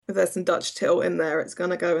If there's some Dutch tilt in there, it's going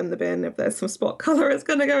to go in the bin. If there's some spot color, it's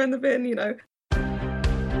going to go in the bin.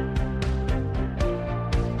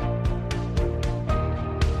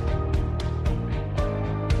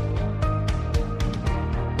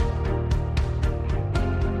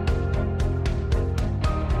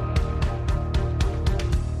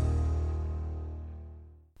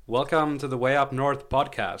 Welcome to the Way Up North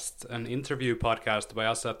podcast, an interview podcast by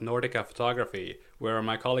us at Nordica Photography, where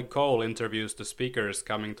my colleague Cole interviews the speakers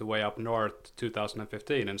coming to Way Up North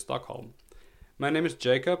 2015 in Stockholm. My name is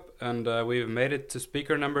Jacob, and we've made it to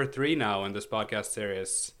speaker number 3 now in this podcast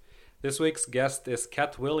series. This week's guest is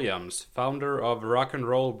Kat Williams, founder of Rock and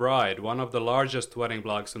Roll Bride, one of the largest wedding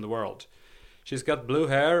blogs in the world. She's got blue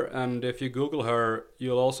hair, and if you Google her,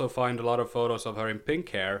 you'll also find a lot of photos of her in pink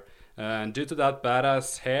hair. And due to that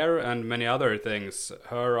badass hair and many other things,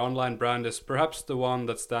 her online brand is perhaps the one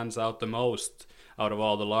that stands out the most out of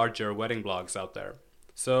all the larger wedding blogs out there.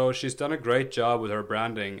 So she's done a great job with her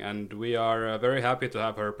branding, and we are very happy to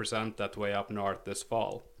have her present at Way Up North this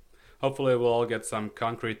fall. Hopefully we'll all get some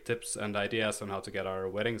concrete tips and ideas on how to get our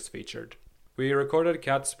weddings featured. We recorded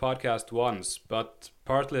Kat's podcast once, but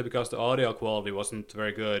partly because the audio quality wasn't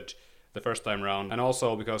very good the first time round, and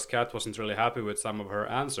also because Kat wasn't really happy with some of her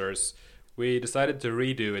answers, we decided to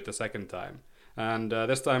redo it the second time. And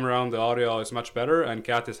this time around the audio is much better and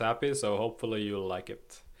Kat is happy, so hopefully you'll like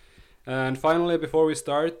it. And finally, before we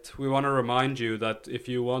start, we want to remind you that if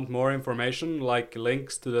you want more information, like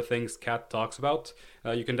links to the things Kat talks about,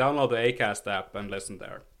 you can download the Acast app and listen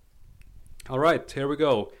there. Alright, here we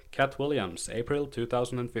go. Kat Williams, April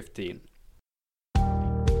 2015.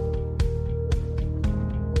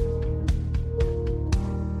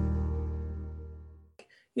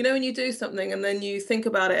 When you do something and then you think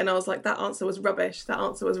about it and I was like, that answer was rubbish.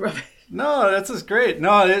 No, that's just great.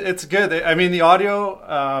 No, it's good. I mean, the audio,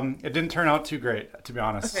 it didn't turn out too great, to be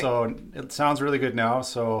honest. Okay. So it sounds really good now.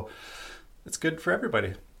 So it's good for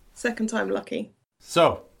everybody. Second time lucky.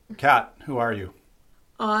 So, Kat, who are you?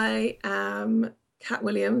 I am Kat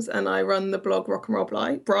Williams and I run the blog Rock and Roll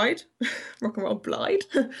Bride. Rock and Roll Bride.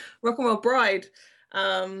 Rock and Roll Bride.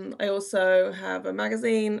 I also have a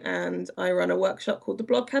magazine and I run a workshop called the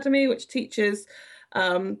Blog Academy, which teaches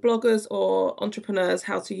bloggers or entrepreneurs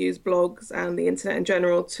how to use blogs and the internet in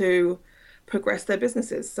general to progress their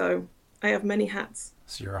businesses. So I have many hats.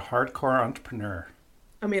 So you're a hardcore entrepreneur.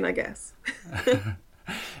 I mean, I guess.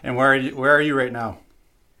 And where are you right now?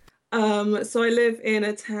 So I live in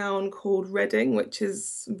a town called Reading, which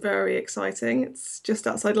is very exciting. It's just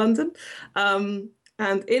outside London.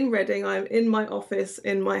 And in Reading, I'm in my office,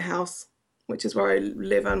 in my house, which is where I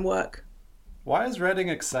live and work. Why is Reading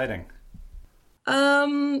exciting?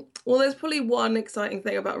 Well, there's probably one exciting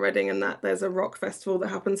thing about Reading, and that there's a rock festival that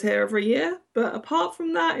happens here every year. But apart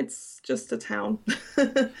from that, it's just a town.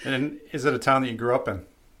 And is it a town that you grew up in?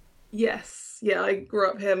 Yes. Yeah, I grew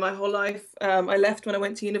up here my whole life. I left when I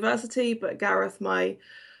went to university, but Gareth, my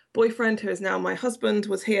boyfriend, who is now my husband,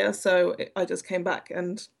 was here. So I just came back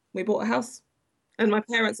and we bought a house. And my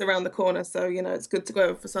parents are around the corner, so, it's good to go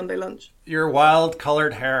over for Sunday lunch. Your wild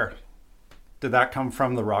colored hair, did that come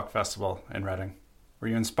from the rock festival in Reading? Were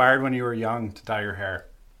you inspired when you were young to dye your hair?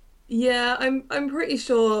 Yeah, I'm pretty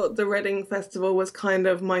sure the Reading Festival was kind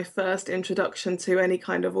of my first introduction to any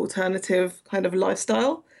kind of alternative kind of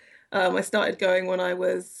lifestyle. I started going when I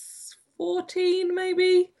was 14,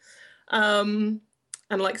 maybe, and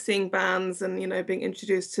like seeing bands and, being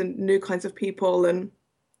introduced to new kinds of people and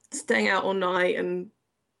staying out all night and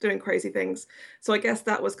doing crazy things. So I guess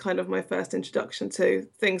that was kind of my first introduction to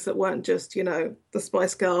things that weren't just, the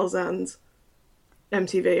Spice Girls and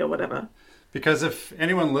MTV or whatever. Because if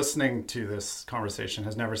anyone listening to this conversation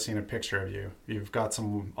has never seen a picture of you, you've got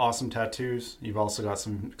some awesome tattoos. You've also got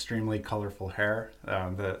some extremely colorful hair.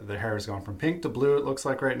 The hair has gone from pink to blue, it looks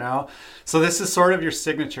like right now. So this is sort of your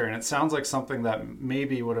signature, and it sounds like something that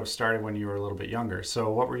maybe would have started when you were a little bit younger.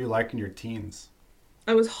 So what were you like in your teens?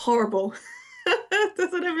 I was horrible.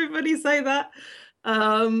 Doesn't everybody say that?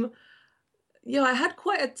 Yeah, I had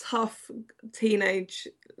quite a tough teenage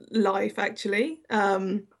life, actually.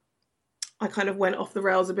 I kind of went off the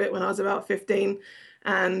rails a bit when I was about 15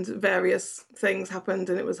 and various things happened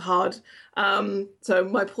and it was hard. So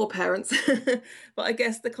my poor parents. But I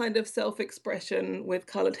guess the kind of self-expression with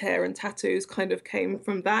coloured hair and tattoos kind of came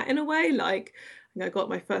from that in a way. Like, I got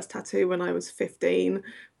my first tattoo when I was 15,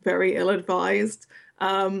 very ill-advised.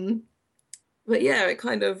 But yeah, it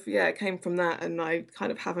came from that, and I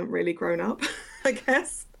kind of haven't really grown up, I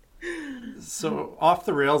guess. So off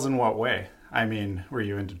the rails in what way? I mean, were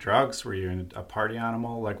you into drugs? Were you a party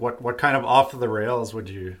animal? Like what kind of off the rails what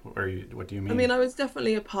do you I mean? mean, I was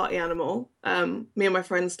definitely a party animal. Me and my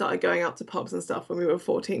friends started going out to pubs and stuff when we were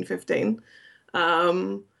 14, 15.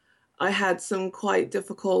 Um, I had some quite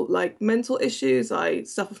difficult like mental issues. I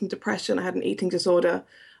suffered from depression. I had an eating disorder.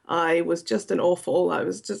 I was just an awful, I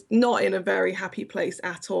was just not in a very happy place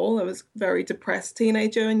at all. I was a very depressed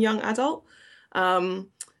teenager and young adult. Um,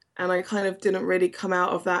 and I kind of didn't really come out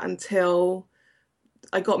of that until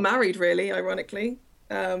I got married, really, ironically.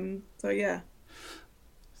 So yeah.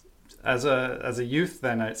 As a youth,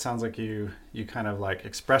 then it sounds like you kind of like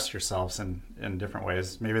express yourselves in different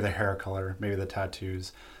ways. Maybe the hair color, maybe the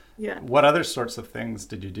tattoos. Yeah. What other sorts of things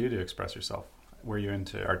did you do to express yourself? Were you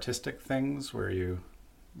into artistic things? Were you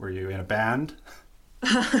in a band?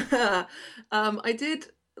 I did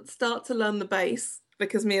start to learn the bass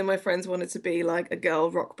because me and my friends wanted to be like a girl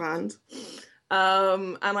rock band.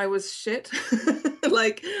 And I was shit.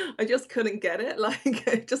 Like I just couldn't get it. Like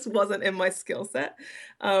it just wasn't in my skill set.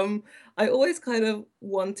 I always kind of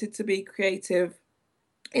wanted to be creative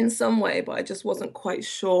in some way, but I just wasn't quite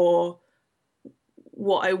sure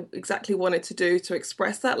what I exactly wanted to do to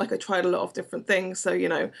express that. Like I tried a lot of different things. So,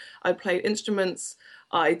 I played instruments,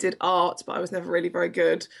 I did art, but I was never really very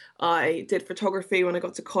good. I did photography when I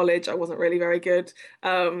got to college. I wasn't really very good.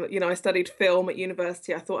 I studied film at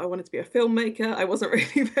university. I thought I wanted to be a filmmaker. I wasn't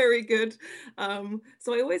really very good.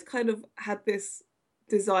 So I always kind of had this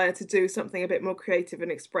desire to do something a bit more creative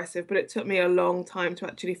and expressive, but it took me a long time to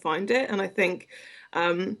actually find it. And I think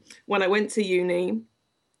when I went to uni,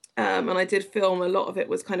 and I did film, a lot of it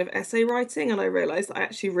was kind of essay writing, and I realized I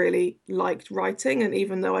actually really liked writing. And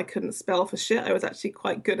even though I couldn't spell for shit, I was actually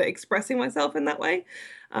quite good at expressing myself in that way.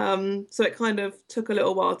 So it kind of took a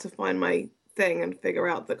little while to find my thing and figure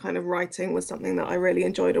out that kind of writing was something that I really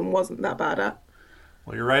enjoyed and wasn't that bad at.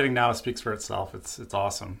 Well, your writing now speaks for itself. It's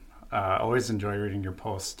awesome. I always enjoy reading your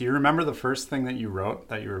posts. Do you remember the first thing that you wrote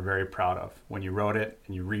that you were very proud of when you wrote it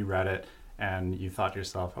and you reread it and you thought to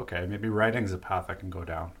yourself, okay, maybe writing is a path I can go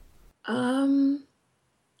down? Um,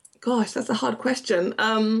 Gosh, that's a hard question.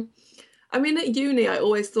 I mean, at uni, I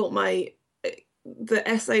always thought the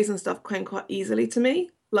essays and stuff came quite easily to me.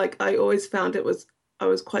 Like I always found I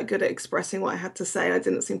was quite good at expressing what I had to say. I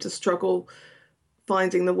didn't seem to struggle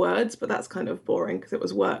finding the words, but that's kind of boring because it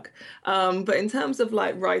was work. But in terms of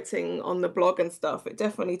like writing on the blog and stuff, it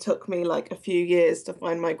definitely took me like a few years to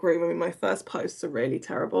find my groove. I mean, my first posts are really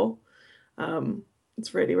terrible. Um,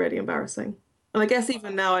 it's really, really embarrassing. And I guess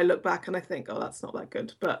even now I look back and I think, oh, that's not that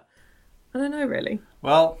good. But I don't know really.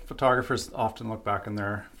 Well, photographers often look back on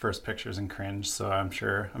their first pictures and cringe, so I'm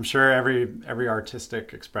sure every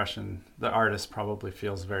artistic expression, the artist probably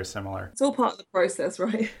feels very similar. It's all part of the process,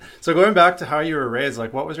 right? So going back to how you were raised,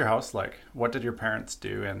 like what was your house like? What did your parents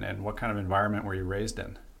do and what kind of environment were you raised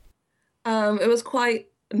in? It was quite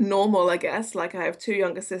normal, I guess. Like I have two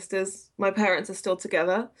younger sisters. My parents are still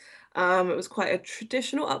together. It was quite a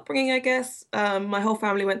traditional upbringing, I guess. My whole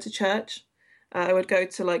family went to church. I would go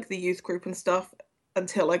to like the youth group and stuff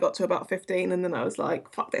until I got to about 15, and then I was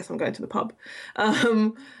like, fuck this, I'm going to the pub.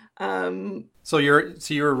 Um, um, So you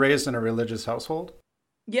were raised in a religious household?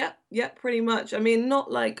 yeah, yeah, pretty much. I mean, not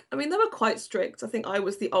like, I mean, they were quite strict. I think I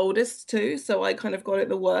was the oldest too, so I kind of got it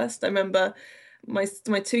the worst. I remember my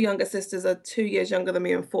two younger sisters are 2 years younger than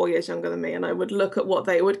me and 4 years younger than me, and I would look at what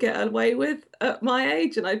they would get away with at my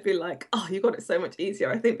age, and I'd be like, "Oh, you got it so much easier."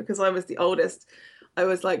 I think because I was the oldest, I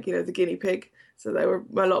was like, the guinea pig, so they were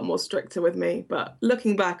a lot more stricter with me. But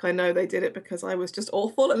looking back, I know they did it because I was just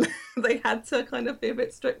awful, and they had to kind of be a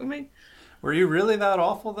bit strict with me. Were you really that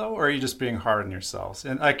awful though, or are you just being hard on yourselves?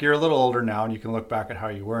 And like you're a little older now, and you can look back at how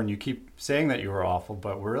you were, and you keep saying that you were awful,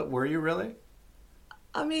 but were you really?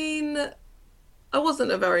 I mean, I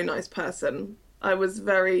wasn't a very nice person. I was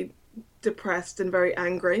very depressed and very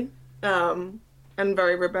angry, and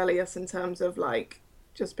very rebellious in terms of like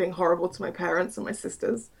just being horrible to my parents and my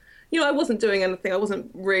sisters. I wasn't doing anything. I wasn't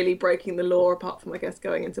really breaking the law apart from, I guess,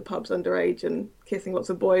 going into pubs underage and kissing lots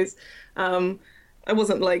of boys. Um, I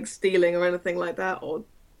wasn't like stealing or anything like that or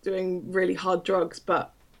doing really hard drugs,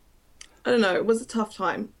 but I don't know. It was a tough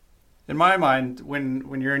time. In my mind,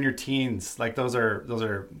 when you're in your teens, like those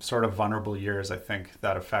are sort of vulnerable years, I think,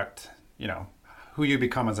 that affect, who you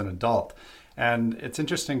become as an adult. And it's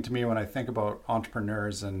interesting to me when I think about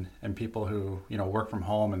entrepreneurs and people who, work from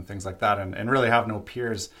home and things like that and really have no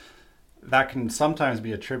peers, that can sometimes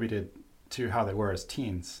be attributed to how they were as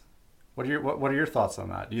teens. What are your thoughts on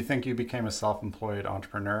that? Do you think you became a self-employed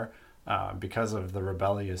entrepreneur because of the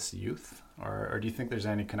rebellious youth, or do you think there's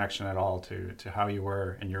any connection at all to how you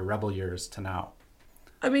were in your rebel years to now?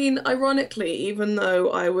 I mean, ironically, even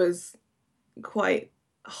though I was quite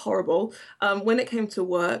horrible. When it came to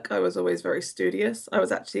work, I was always very studious. I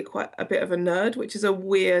was actually quite a bit of a nerd, which is a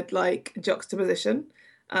weird like juxtaposition.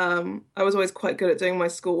 I was always quite good at doing my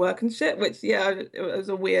schoolwork and shit, which yeah, it was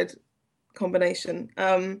a weird combination.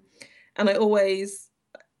 And I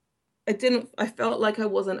felt like I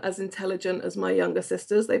wasn't as intelligent as my younger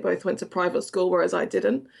sisters. They both went to private school, whereas I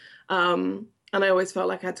didn't. And I always felt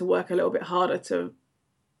like I had to work a little bit harder to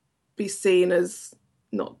be seen as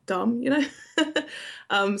not dumb, you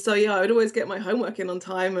know? So yeah, I would always get my homework in on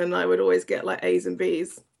time and I would always get like A's and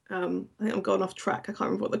B's. I think I'm going off track. I can't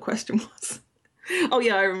remember what the question was. Oh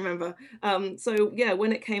yeah, I remember. So yeah,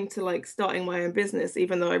 when it came to like starting my own business,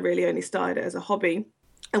 even though I really only started it as a hobby,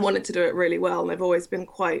 I wanted to do it really well. And I've always been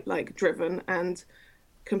quite like driven and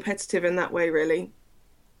competitive in that way, really.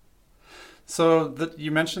 So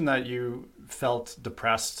you mentioned that you felt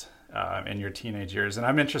depressed in your teenage years, and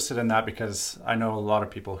I'm interested in that because I know a lot of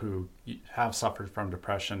people who have suffered from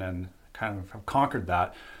depression and kind of have conquered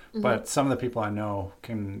that. Mm-hmm. But some of the people I know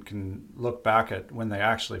can look back at when they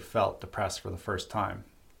actually felt depressed for the first time.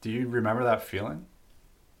 Do you remember that feeling?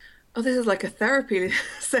 Oh, this is like a therapy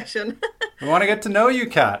session. We want to get to know you,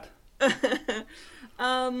 Kat. So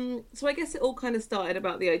I guess it all kind of started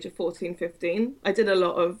about the age of 14, 15. I did a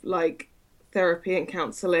lot of like therapy and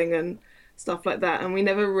counseling and stuff like that. And we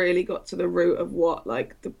never really got to the root of what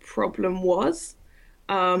like the problem was.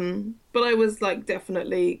 But I was like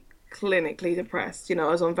definitely clinically depressed. You know,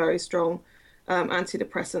 I was on very strong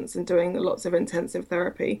antidepressants and doing lots of intensive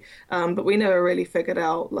therapy. But we never really figured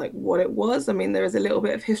out like what it was. I mean, there is a little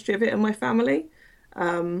bit of history of it in my family.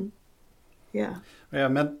 Yeah. Yeah,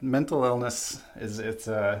 mental illness it's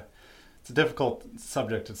a difficult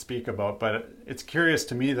subject to speak about, but it's curious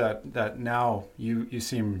to me that now you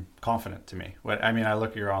seem confident to me. I mean, I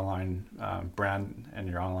look at your online brand and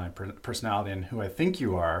your online personality and who I think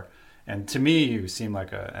you are, and to me you seem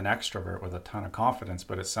like an extrovert with a ton of confidence,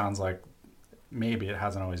 but it sounds like maybe it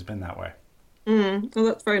hasn't always been that way. Well,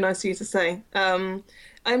 that's very nice of you to say. I'm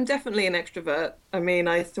definitely an extrovert. I mean,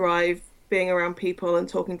 I thrive being around people and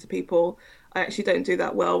talking to people. I actually don't do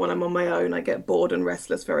that well when I'm on my own. I get bored and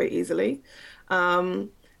restless very easily. And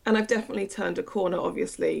I've definitely turned a corner,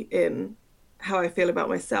 obviously, in how I feel about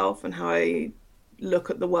myself and how I look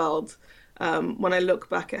at the world. When I look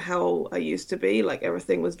back at how I used to be, like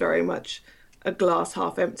everything was very much a glass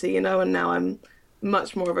half empty, you know, and now I'm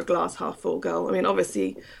much more of a glass half full girl. I mean,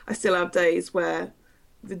 obviously, I still have days where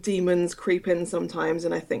the demons creep in sometimes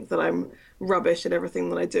and I think that I'm rubbish at everything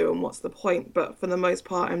that I do and what's the point. But for the most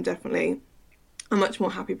part, I'm definitely a much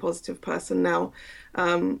more happy, positive person now.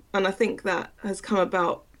 And I think that has come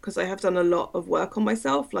about because I have done a lot of work on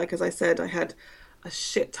myself. Like, as I said, I had a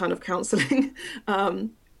shit ton of counseling.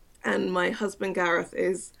 And my husband, Gareth,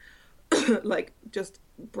 is like just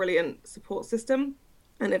brilliant support system.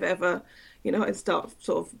 And if ever, you know, I'd start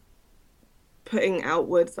sort of putting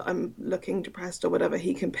outwards that I'm looking depressed or whatever,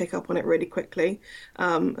 he can pick up on it really quickly.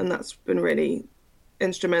 And that's been really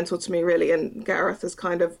instrumental to me, really. And Gareth is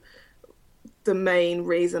kind of the main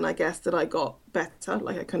reason, I guess, that I got better.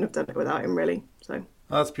 Like, I couldn't have done it without him, really. So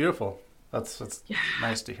that's beautiful. That's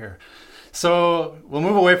nice to hear. So we'll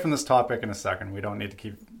move away from this topic in a second. We don't need to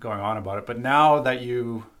keep going on about it. But now that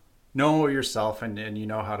you know yourself and you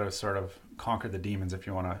know how to sort of conquer the demons, if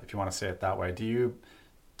you want to say it that way,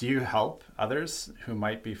 do you help others who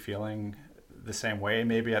might be feeling the same way,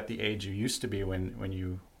 maybe at the age you used to be when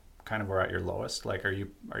you kind of were at your lowest? Like,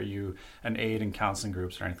 are you an aid in counseling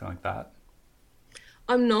groups or anything like that?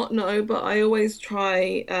 I'm not, no, but I always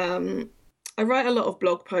try. I write a lot of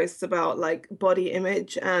blog posts about like body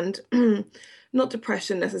image and not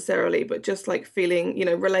depression necessarily, but just like feeling, you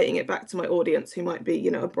know, relating it back to my audience who might be,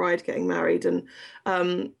 you know, a bride getting married. And,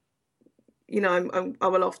 you know, I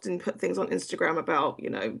will often put things on Instagram about, you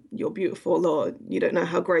know, you're beautiful or you don't know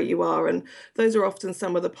how great you are. And those are often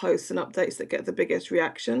some of the posts and updates that get the biggest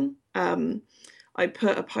reaction. I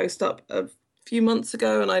put a post up a few months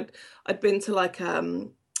ago and I'd been to like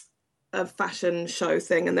a fashion show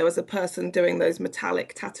thing and there was a person doing those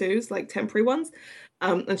metallic tattoos, like temporary ones.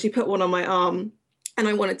 And she put one on my arm and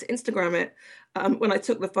I wanted to Instagram it. When I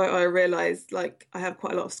took the photo, I realized like I have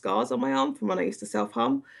quite a lot of scars on my arm from when I used to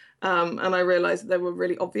self-harm. And I realized that they were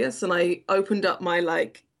really obvious. And I opened up my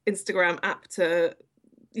like Instagram app to,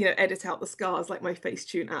 you know, edit out the scars, like my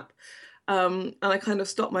Facetune app. And I kind of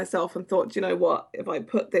stopped myself and thought, you know what, if I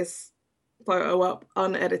put this photo up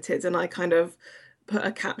unedited and I kind of put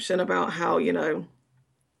a caption about how, you know,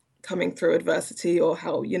 coming through adversity or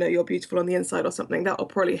how, you know, you're beautiful on the inside or something, that will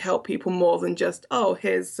probably help people more than just, oh,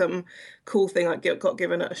 here's some cool thing I got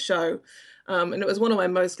given at a show. And it was one of my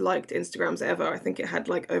most liked Instagrams ever. I think it had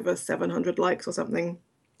like over 700 likes or something,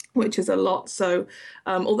 which is a lot. So,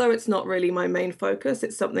 although it's not really my main focus,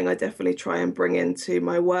 it's something I definitely try and bring into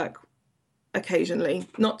my work occasionally.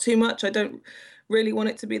 Not too much. I don't really want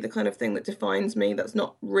it to be the kind of thing that defines me. That's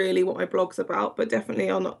not really what my blog's about, but definitely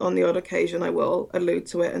on the odd occasion I will allude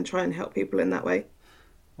to it and try and help people in that way.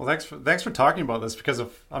 Well, thanks for talking about this, because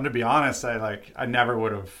if I'm to be honest, I never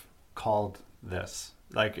would have called this.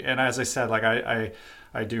 And as I said,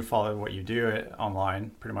 I do follow what you do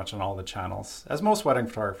online, pretty much on all the channels, as most wedding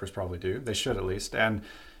photographers probably do. They should, at least. And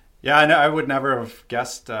yeah, I would never have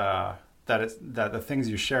guessed that the things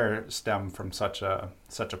you share stem from such a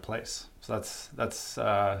place. So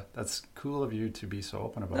that's cool of you to be so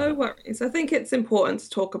open about it. No worries. I think it's important to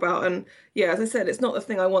talk about, and yeah, as I said, it's not the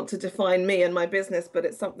thing I want to define me and my business, but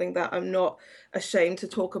it's something that I'm not ashamed to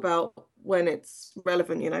talk about when it's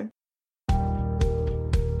relevant, you know.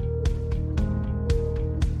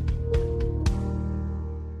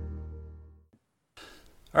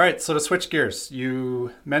 All right, so to switch gears,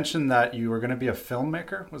 you mentioned that you were going to be a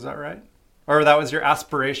filmmaker. Was that right? Or that was your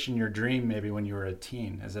aspiration, your dream, maybe when you were a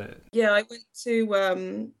teen? Is it? Yeah, I went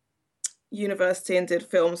to university and did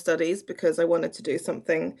film studies because I wanted to do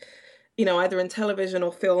something, either in television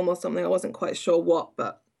or film or something. I wasn't quite sure what,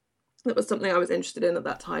 but it was something I was interested in at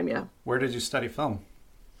that time, yeah. Where did you study film?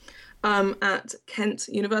 At Kent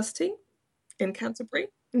University in Canterbury.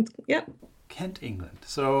 Yeah. Kent, England.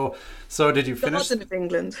 So did you finish? The London of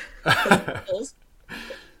England.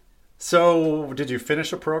 So did you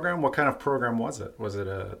finish a program? What kind of program was it? Was it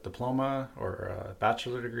a diploma or a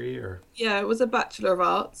bachelor degree or? Yeah, it was a Bachelor of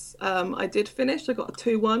Arts. I did finish. I got a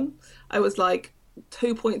 2-1. I was like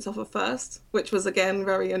 2 points off a first, which was again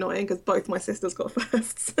very annoying because both my sisters got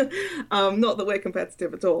firsts. Not that we're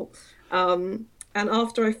competitive at all. And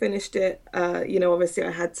after I finished it, obviously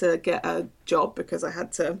I had to get a job because I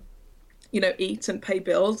had to eat and pay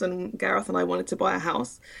bills, and Gareth and I wanted to buy a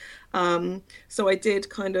house. So I did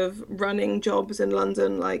kind of running jobs in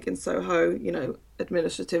London, like in Soho,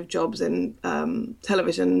 administrative jobs in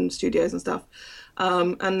television studios and stuff.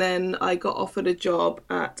 And then I got offered a job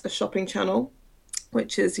at a shopping channel,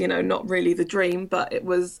 which is, not really the dream, but it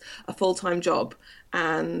was a full-time job.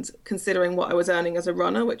 And considering what I was earning as a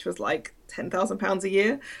runner, which was like £10,000 a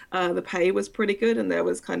year, the pay was pretty good, and there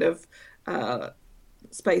was kind of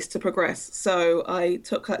space to progress. So I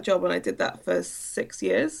took that job and I did that for 6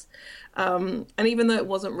 years. And even though it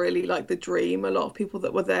wasn't really like the dream, a lot of people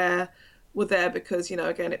that were there because,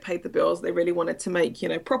 again, it paid the bills. They really wanted to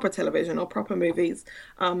make, proper television or proper movies.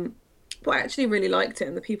 But I actually really liked it,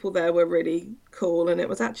 and the people there were really cool, and it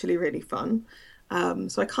was actually really fun.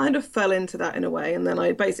 So I kind of fell into that in a way, and then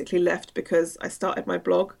I basically left because I started my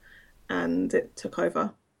blog and it took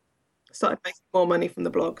over. Started making more money from the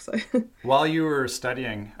blog. So while you were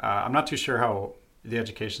studying, I'm not too sure how the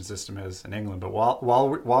education system is in England, but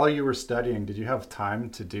while you were studying, did you have time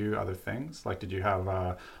to do other things? Like, did you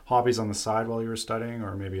have hobbies on the side while you were studying,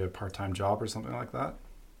 or maybe a part-time job or something like that?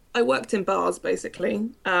 I worked in bars basically.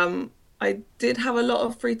 I did have a lot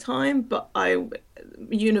of free time, but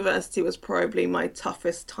university was probably my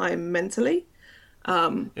toughest time mentally.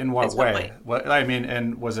 In what way?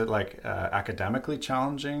 And was it like academically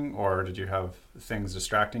challenging, or did you have things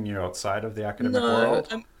distracting you outside of the academic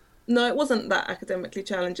world? No, it wasn't that academically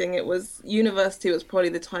challenging. University was probably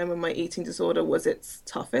the time when my eating disorder was its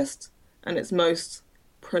toughest and its most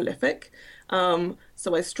prolific.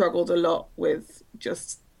 So I struggled a lot with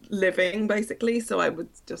just living, basically. So I would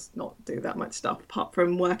just not do that much stuff apart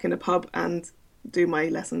from work in a pub and do my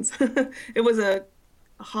lessons. It was a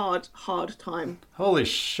hard time. Holy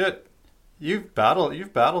shit. You've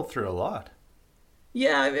battled through a lot.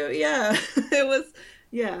 Yeah, it was,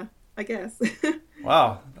 I guess.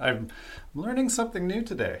 Wow, I'm learning something new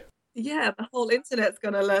today. Yeah, the whole internet's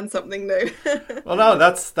going to learn something new. Well, no,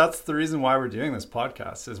 that's the reason why we're doing this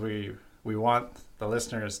podcast, is we want the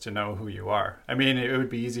listeners to know who you are. I mean, it would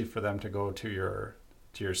be easy for them to go to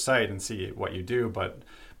your site and see what you do, but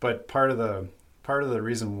part of the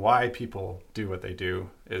reason why people do what they do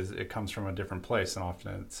is it comes from a different place, and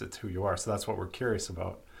often it's who you are. So that's what we're curious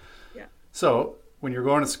about. Yeah. So when you're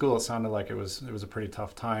going to school, it sounded like it was a pretty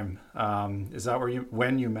tough time. Is that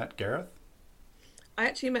when you met Gareth? I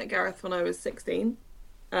actually met Gareth when I was 16,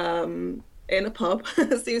 in a pub.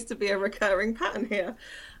 It seems to be a recurring pattern here.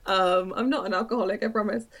 I'm not an alcoholic, I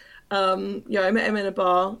promise. I met him in a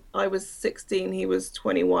bar. I was 16, he was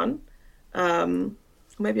 21.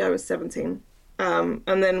 Maybe I was 17. And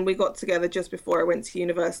then we got together just before I went to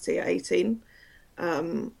university at 18.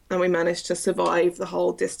 And we managed to survive the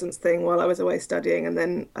whole distance thing while I was away studying. And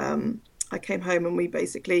then I came home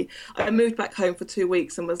and I moved back home for 2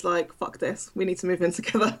 weeks and was like, fuck this, we need to move in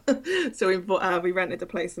together. So we rented a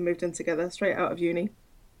place and moved in together straight out of uni.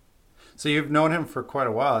 So you've known him for quite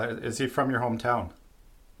a while. Is he from your hometown?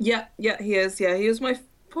 Yeah, yeah, he is. Yeah, he was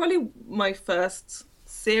probably my first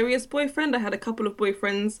serious boyfriend. I had a couple of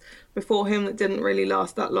boyfriends before him that didn't really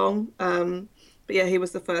last that long. But yeah, he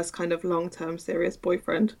was the first kind of long-term serious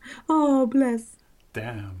boyfriend. Oh, bless.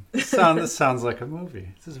 Damn. This sounds like a movie.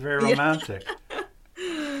 This is very romantic.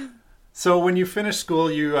 Yeah. So when you finished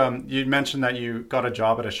school, you mentioned that you got a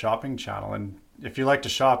job at a shopping channel. And if you like to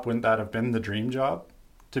shop, wouldn't that have been the dream job,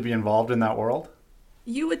 to be involved in that world?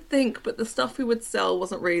 You would think, but the stuff we would sell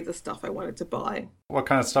wasn't really the stuff I wanted to buy. What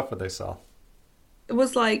kind of stuff would they sell? It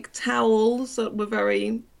was like towels that were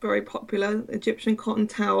very, very popular, Egyptian cotton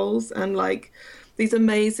towels, and like these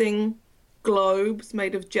amazing globes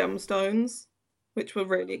made of gemstones, which were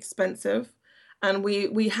really expensive. And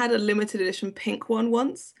we had a limited edition pink one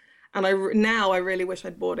once, and now I really wish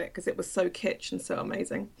I'd bought it because it was so kitsch and so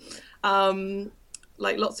amazing.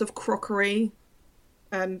 Like lots of crockery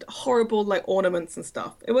and horrible like ornaments and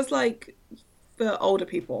stuff. It was like for older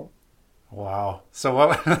people. Wow. So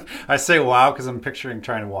what I say wow because I'm picturing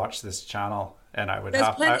trying to watch this channel, and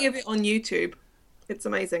There's plenty of it on YouTube. It's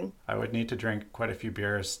amazing. I would need to drink quite a few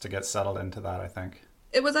beers to get settled into that, I think.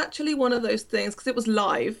 It was actually one of those things because it was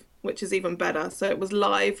live, which is even better. So it was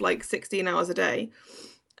live like 16 hours a day.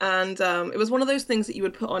 And it was one of those things that you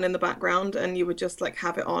would put on in the background and you would just like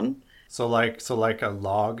have it on. So like a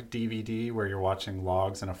log DVD where you're watching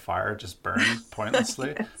logs in a fire just burn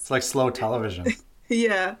pointlessly. Yes. It's like slow television.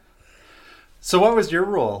 Yeah. So what was your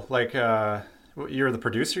role? Like you're the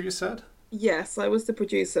producer, you said? Yes, I was the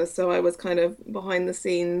producer. So I was kind of behind the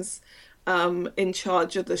scenes in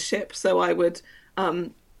charge of the ship. So I would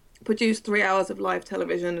produce 3 hours of live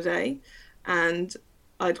television a day, and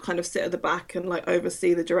I'd kind of sit at the back and like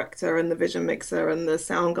oversee the director and the vision mixer and the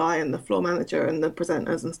sound guy and the floor manager and the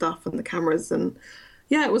presenters and stuff and the cameras. And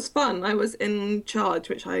yeah, it was fun. I was in charge,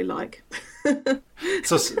 which I like.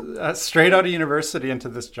 So straight out of university into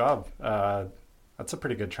this job, that's a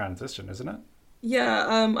pretty good transition, isn't it? Yeah,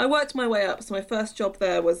 I worked my way up. So my first job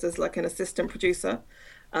there was as like an assistant producer,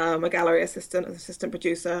 a gallery assistant, an assistant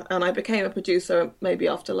producer. And I became a producer maybe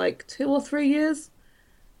after like 2 or 3 years.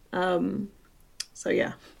 So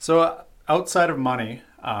yeah. So outside of money,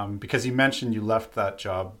 because you mentioned you left that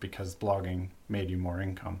job because blogging made you more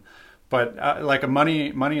income, but like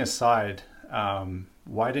money aside,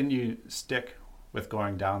 why didn't you stick with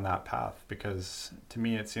going down that path? Because to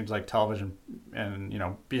me, it seems like television and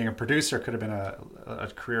being a producer could have been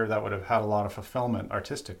a career that would have had a lot of fulfillment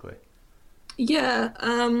artistically. Yeah,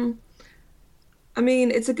 I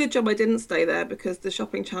mean, it's a good job I didn't stay there because the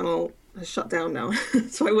shopping channel has shut down now,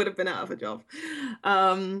 so I would have been out of a job.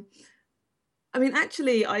 I mean,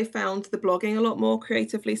 actually, I found the blogging a lot more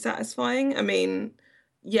creatively satisfying. I mean,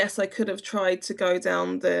 yes, I could have tried to go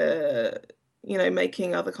down the,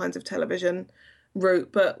 making other kinds of television route,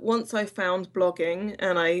 but once I found blogging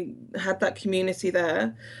and I had that community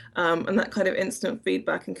there, and that kind of instant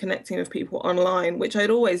feedback and connecting with people online, which I'd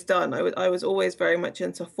always done. I was always very much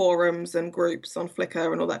into forums and groups on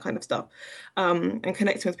Flickr and all that kind of stuff, and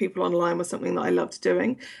connecting with people online was something that I loved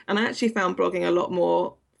doing. And I actually found blogging a lot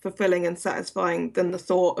more fulfilling and satisfying than the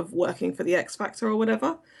thought of working for the X Factor or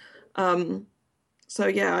whatever. So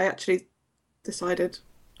yeah, I actually decided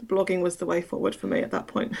blogging was the way forward for me at that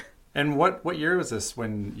point. And what year was this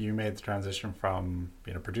when you made the transition from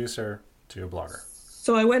being a producer to a blogger?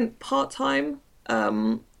 So I went part-time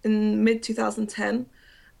in mid-2010,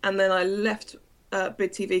 and then I left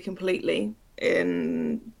Bid TV completely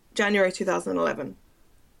in January 2011.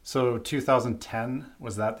 So 2010,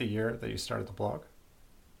 was that the year that you started the blog?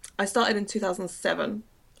 I started in 2007.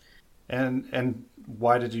 And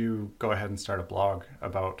why did you go ahead and start a blog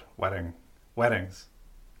about weddings?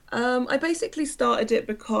 I basically started it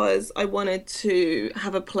because I wanted to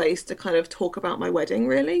have a place to kind of talk about my wedding,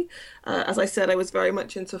 really. As I said, I was very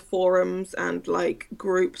much into forums and like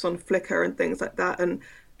groups on Flickr and things like that. And,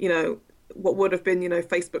 what would have been,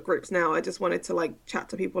 Facebook groups now. I just wanted to like chat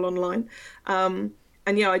to people online. And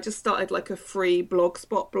yeah, I just started like a free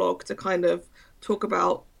Blogspot blog to kind of talk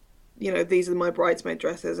about, these are my bridesmaid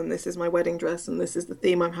dresses and this is my wedding dress and this is the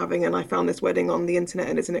theme I'm having. And I found this wedding on the internet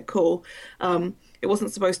and isn't it cool? It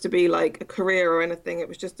wasn't supposed to be like a career or anything. It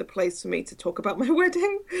was just a place for me to talk about my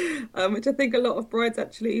wedding, which I think a lot of brides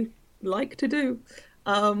actually like to do.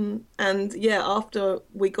 And yeah, after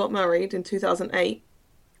we got married in 2008,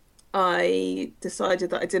 I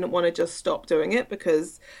decided that I didn't want to just stop doing it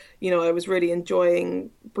because, I was really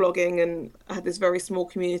enjoying blogging, and I had this very small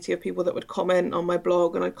community of people that would comment on my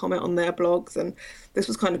blog and I'd comment on their blogs. And this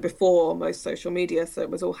was kind of before most social media, so it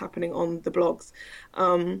was all happening on the blogs.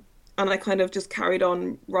 And I kind of just carried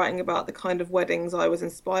on writing about the kind of weddings I was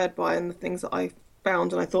inspired by and the things that I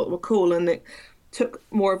found and I thought were cool. And it took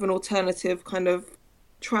more of an alternative kind of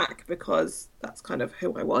track because that's kind of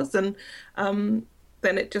who I was. And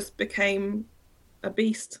then it just became a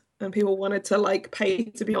beast, and people wanted to like pay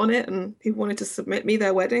to be on it, and people wanted to submit me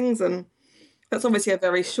their weddings. And that's obviously a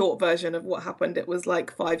very short version of what happened. It was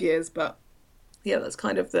like 5 years, but yeah, that's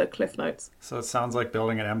kind of the cliff notes. So it sounds like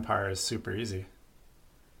building an empire is super easy.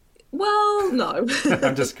 Well, no.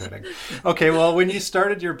 I'm just kidding. Okay, well, when you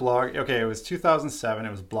started your blog, okay, it was 2007. It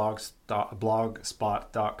was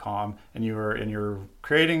blogspot.com, and you're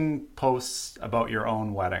creating posts about your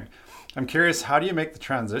own wedding. I'm curious, how do you make the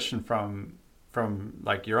transition from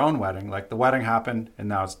like your own wedding, like the wedding happened and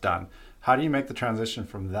now it's done? How do you make the transition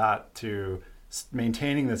from that to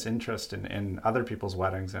maintaining this interest in other people's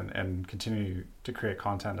weddings and continue to create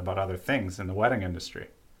content about other things in the wedding industry?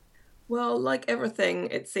 Well, like everything,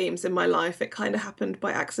 it seems in my life, it kind of happened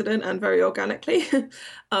by accident and very organically.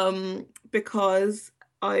 Because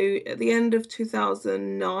at the end of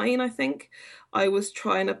 2009, I think, I was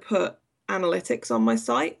trying to put analytics on my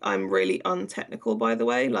site. I'm really untechnical, by the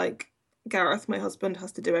way. Like Gareth, my husband,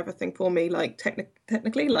 has to do everything for me, like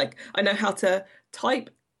technically. Like I know how to type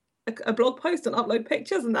a blog post and upload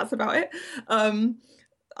pictures, and that's about it.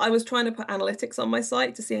 I was trying to put analytics on my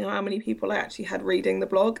site to see how many people I actually had reading the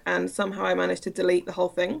blog, and somehow I managed to delete the whole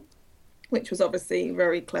thing, which was obviously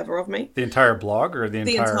very clever of me. The entire blog or the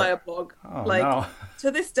entire blog? Oh, like, no.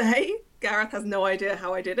 To this day, Gareth has no idea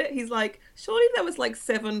how I did it. He's like, surely there was like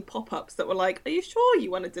 7 pop-ups that were like, are you sure you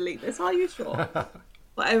want to delete this? Are you sure?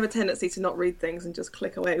 But I have a tendency to not read things and just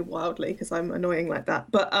click away wildly because I'm annoying like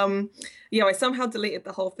that. But yeah, I somehow deleted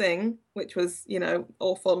the whole thing, which was,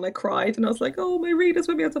 awful. And I cried and I was like, oh, my readers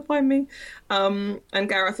won't be able to find me. And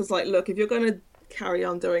Gareth was like, look, if you're going to carry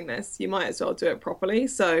on doing this, you might as well do it properly.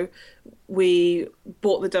 So we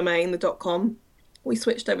bought the domain, the .com. We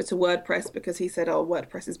switched over to WordPress because he said, oh,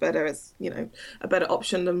 WordPress is better. It's, a better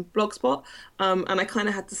option than Blogspot. And I kind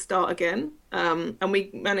of had to start again. And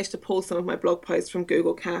we managed to pull some of my blog posts from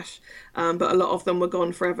Google Cache, but a lot of them were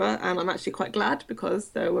gone forever. And I'm actually quite glad because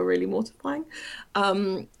they were really mortifying.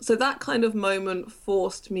 So that kind of moment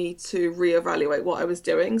forced me to reevaluate what I was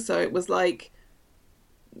doing. So it was like,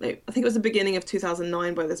 I think it was the beginning of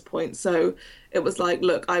 2009 by this point. So it was like,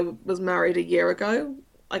 look, I was married a year ago.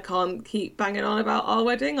 I can't keep banging on about our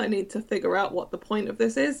wedding. I need to figure out what the point of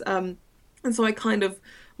this is. And so I kind of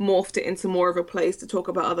morphed it into more of a place to talk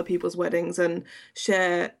about other people's weddings and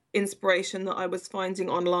share inspiration that I was finding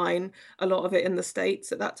online, a lot of it in the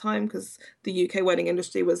States at that time, because the UK wedding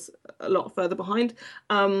industry was a lot further behind.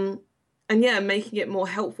 And yeah, making it more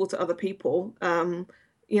helpful to other people.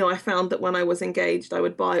 I found that when I was engaged, I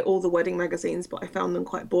would buy all the wedding magazines, but I found them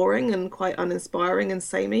quite boring and quite uninspiring and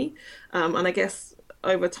samey. And I guess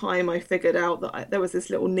over time, I figured out that there was this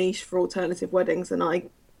little niche for alternative weddings, and I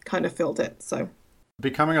kind of filled it. So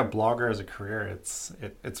becoming a blogger as a career, it's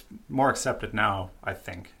more accepted now, I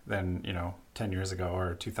think, than 10 years ago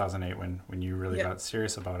or 2008 when you really got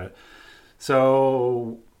serious about it.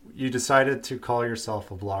 So you decided to call yourself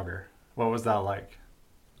a blogger. What was that like?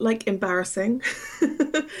 Like embarrassing.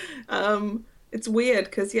 It's weird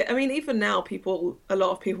because even now a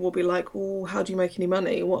lot of people will be like, "Oh, how do you make any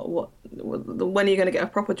money? What when are you going to get a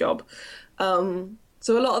proper job?" So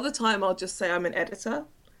a lot of the time I'll just say I'm an editor,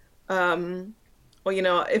 or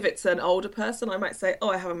if it's an older person, I might say, "Oh,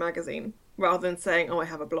 I have a magazine," rather than saying, "Oh, I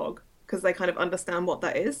have a blog," because they kind of understand what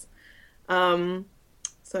that is.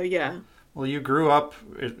 So yeah. Well, you grew up.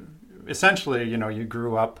 Essentially, you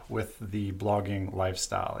grew up with the blogging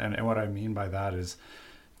lifestyle, and what I mean by that is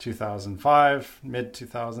 2005, mid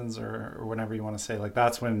 2000s, or whenever you want to say, like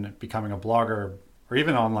that's when becoming a blogger or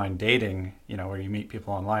even online dating, where you meet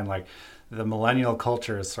people online, like the millennial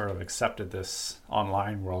culture has sort of accepted this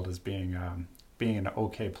online world as being an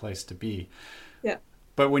okay place to be. Yeah.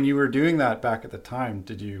 But when you were doing that back at the time,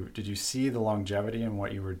 did you see the longevity in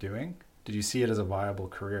what you were doing? Did you see it as a viable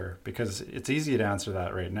career? Because it's easy to answer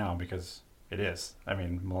that right now because it is. I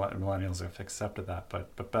mean, millennials have accepted that.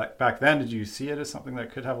 But back then, did you see it as something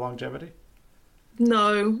that could have longevity?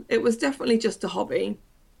 No, it was definitely just a hobby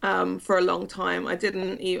for a long time. I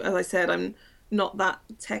didn't, as I said, I'm not that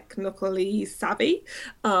technically savvy.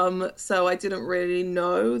 So I didn't really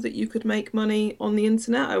know that you could make money on the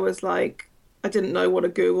internet. I was like, I didn't know what a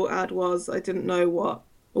Google ad was. I didn't know what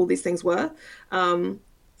all these things were.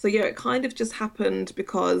 So yeah, it kind of just happened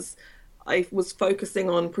because I was focusing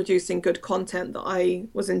on producing good content that I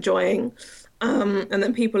was enjoying. And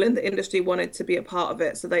then people in the industry wanted to be a part of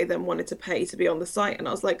it. So they then wanted to pay to be on the site. And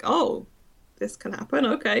I was like, oh, this can happen.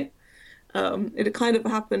 Okay. It kind of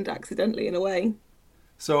happened accidentally in a way.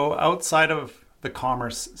 So outside of the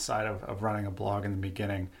commerce side of running a blog in the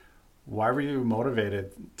beginning, why were you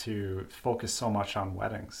motivated to focus so much on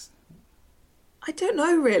weddings? I don't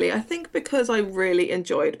know really. I think because I really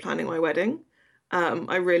enjoyed planning my wedding.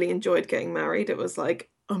 I really enjoyed getting married. It was like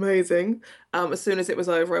amazing. As soon as it was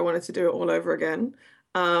over, I wanted to do it all over again.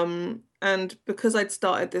 And because I'd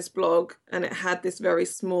started this blog and it had this very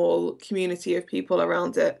small community of people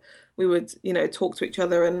around it, we would, talk to each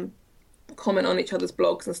other and comment on each other's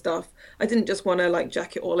blogs and stuff. I didn't just want to like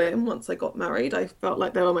jack it all in once I got married. I felt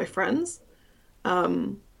like they were my friends.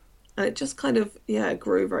 And it just kind of, yeah,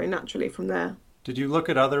 grew very naturally from there. Did you look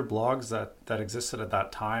at other blogs that existed at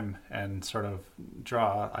that time and sort of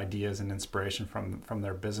draw ideas and inspiration from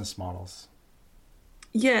their business models?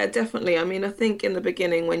 Yeah, definitely. I mean, I think in the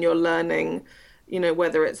beginning when you're learning,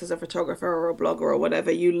 whether it's as a photographer or a blogger or whatever,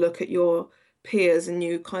 you look at your peers and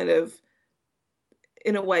you kind of,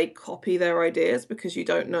 in a way, copy their ideas because you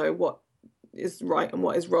don't know what is right and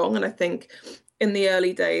what is wrong. And I think in the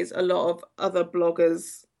early days, a lot of other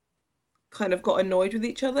bloggers kind of got annoyed with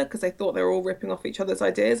each other because they thought they were all ripping off each other's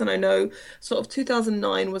ideas. And I know sort of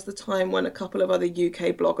 2009 was the time when a couple of other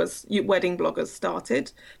UK bloggers, wedding bloggers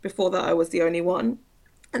started. Before that, I was the only one.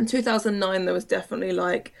 In 2009, there was definitely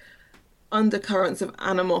like undercurrents of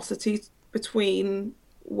animosity between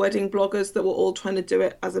wedding bloggers that were all trying to do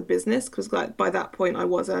it as a business because like by that point I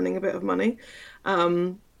was earning a bit of money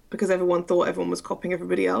because everyone thought everyone was copying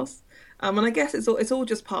everybody else. And I guess it's all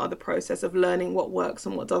just part of the process of learning what works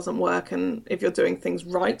and what doesn't work, and if you're doing things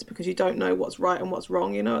right, because you don't know what's right and what's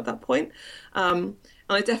wrong, at that point. And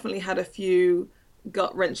I definitely had a few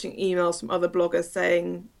gut-wrenching emails from other bloggers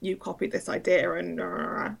saying you copied this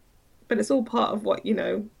idea but it's all part of what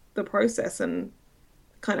the process, and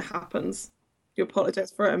kind of happens. You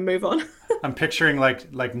apologize for it and move on. I'm picturing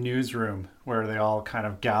like Newsroom, where they all kind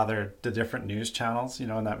of gathered the different news channels,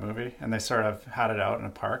 in that movie, and they sort of had it out in a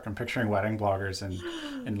park. I'm picturing wedding bloggers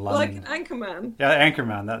in London. Like Anchorman. Yeah,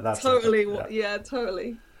 Anchorman. That's totally. it. Yeah,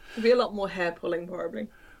 totally. It'd be a lot more hair pulling probably.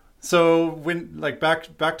 So when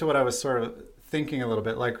back to what I was sort of thinking a little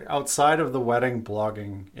bit, like outside of the wedding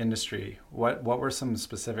blogging industry, what were some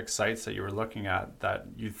specific sites that you were looking at that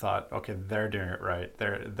you thought, okay, they're doing it right,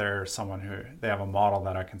 they're someone who they have a model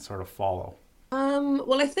that I can sort of follow?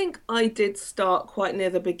 Well, I think I did start quite near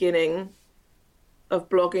the beginning of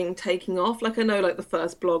blogging taking off. Like I know like the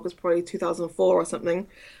first blog was probably 2004 or something.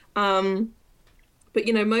 But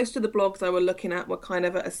most of the blogs I were looking at were kind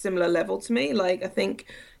of at a similar level to me. Like I think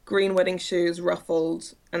Green Wedding Shoes,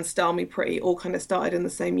 Ruffled, and Style Me Pretty all kind of started in the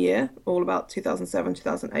same year, all about 2007,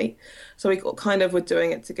 2008. So we kind of were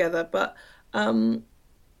doing it together. But I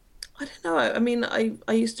don't know. I mean, I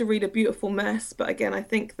used to read A Beautiful Mess, but again, I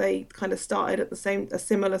think they kind of started at a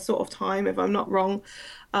similar sort of time, if I'm not wrong.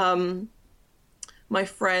 My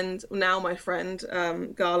friend,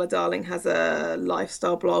 Gala Darling, has a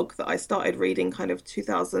lifestyle blog that I started reading kind of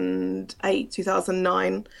 2008,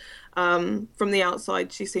 2009. From the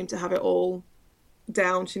outside, she seemed to have it all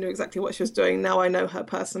down. She knew exactly what she was doing. Now I know her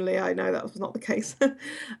personally. I know that was not the case.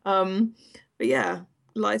 But yeah,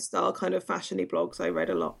 lifestyle kind of fashiony blogs I read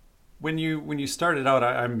a lot. When you started out,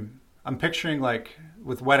 I'm picturing like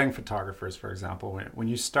with wedding photographers, for example, when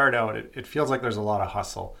you start out, it feels like there's a lot of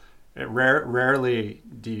hustle. Rarely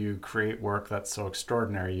do you create work that's so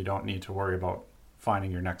extraordinary you don't need to worry about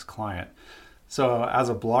finding your next client. So as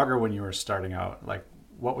a blogger, when you were starting out, like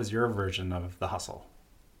what was your version of the hustle?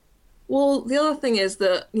 Well, the other thing is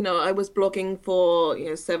that, I was blogging for,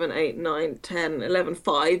 7, 8, 9, 10, 11,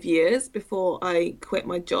 5 years before I quit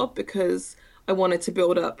my job because I wanted to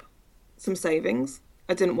build up some savings.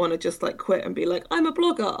 I didn't want to just like quit and be like, I'm a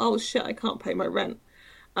blogger. Oh shit, I can't pay my rent.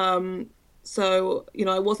 So,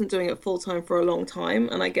 I wasn't doing it full time for a long time.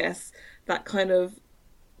 And I guess that kind of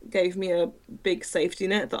gave me a big safety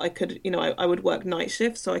net that I could, I would work night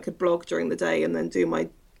shifts so I could blog during the day and then do my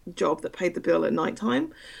job that paid the bill at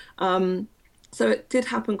nighttime. So it did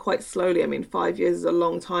happen quite slowly. I mean, 5 years is a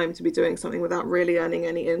long time to be doing something without really earning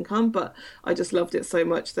any income, but I just loved it so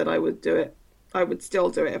much that I would do it. I would still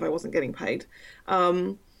do it if I wasn't getting paid.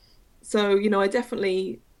 So, I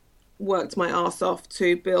definitely worked my ass off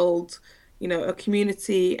to build a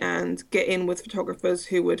community and get in with photographers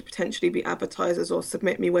who would potentially be advertisers or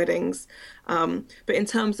submit me weddings. But in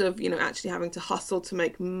terms of, actually having to hustle to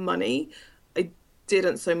make money, I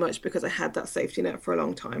didn't so much because I had that safety net for a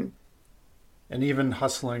long time. And even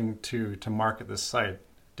hustling to market this site,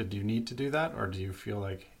 did you need to do that, or do you feel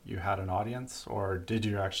like you had an audience, or did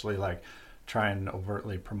you actually like try and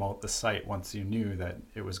overtly promote the site once you knew that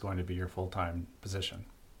it was going to be your full-time position?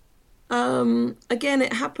 Again,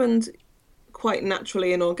 it happened quite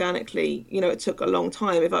naturally and organically. It took a long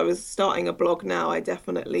time. If I was starting a blog now, I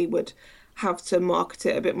definitely would have to market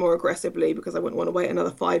it a bit more aggressively because I wouldn't want to wait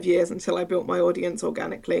another 5 years until I built my audience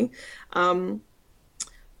organically. So,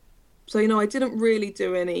 I didn't really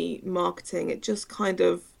do any marketing. It just kind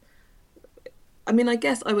of, I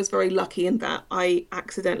guess I was very lucky in that I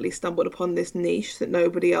accidentally stumbled upon this niche that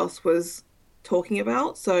nobody else was talking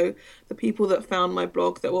about. So the people that found my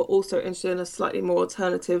blog that were also interested in a slightly more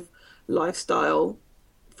alternative lifestyle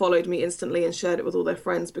followed me instantly and shared it with all their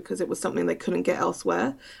friends because it was something they couldn't get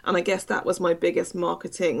elsewhere. And I guess that was my biggest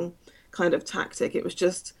marketing kind of tactic. It was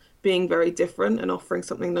just being very different and offering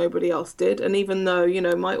something nobody else did. And even though,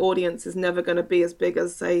 my audience is never going to be as big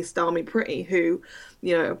as, say, Style Me Pretty, who,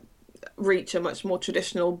 reach a much more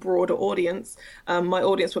traditional, broader audience, my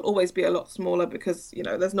audience will always be a lot smaller because,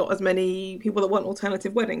 there's not as many people that want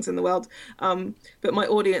alternative weddings in the world. But my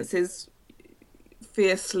audience is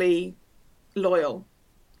fiercely loyal,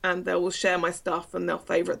 and they will share my stuff and they'll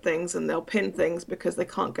favorite things and they'll pin things because they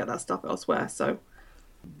can't get that stuff elsewhere. So,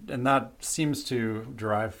 and that seems to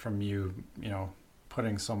derive from you,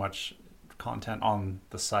 putting so much content on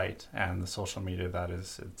the site and the social media that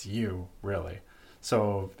it's you, really.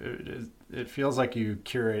 So it feels like you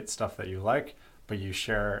curate stuff that you like, but you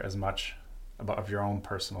share as much of your own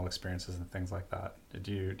personal experiences and things like that.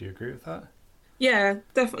 Do you agree with that? Yeah,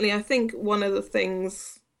 definitely. I think one of the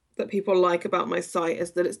things that people like about my site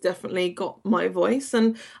is that it's definitely got my voice.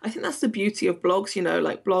 And I think that's the beauty of blogs,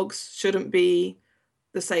 like blogs shouldn't be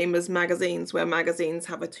the same as magazines, where magazines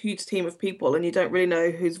have a huge team of people and you don't really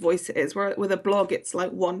know whose voice it is. Where with a blog, it's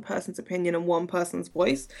like one person's opinion and one person's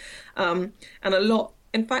voice. And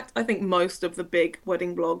in fact, I think most of the big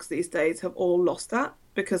wedding blogs these days have all lost that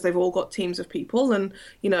because they've all got teams of people, and,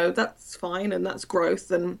 that's fine and that's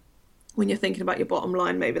growth. And when you're thinking about your bottom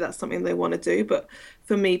line, maybe that's something they want to do. But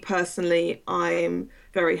for me personally, I'm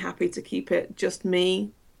very happy to keep it just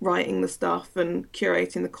me writing the stuff and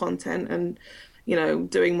curating the content and,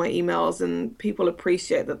 doing my emails, and people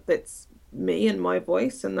appreciate that it's me and my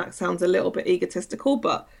voice. And that sounds a little bit egotistical,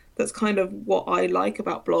 but that's kind of what I like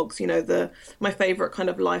about blogs. My favorite kind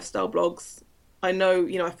of lifestyle blogs, I know,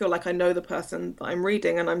 I feel like I know the person that I'm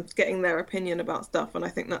reading and I'm getting their opinion about stuff. And I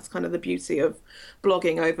think that's kind of the beauty of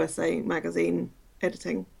blogging over, say, magazine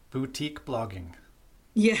editing. Boutique blogging.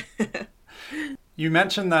 Yeah. You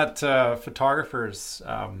mentioned that photographers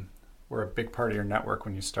were a big part of your network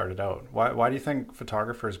when you started out. Why do you think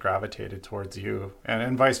photographers gravitated towards you,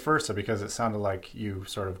 and vice versa? Because it sounded like you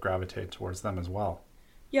sort of gravitated towards them as well.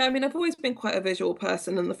 Yeah, I've always been quite a visual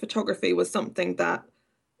person, and the photography was something that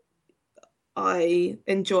I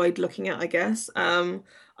enjoyed looking at, I guess.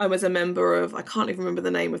 I was a member of, I can't even remember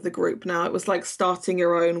the name of the group now. It was like starting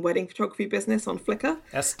your own wedding photography business on Flickr.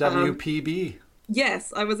 SWPB.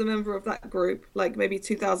 Yes, I was a member of that group, like maybe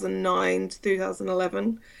 2009 to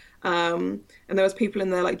 2011. And there was people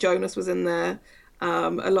in there, like Jonas was in there.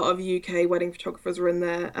 A lot of UK wedding photographers were in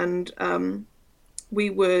there. And we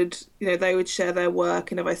would, they would share their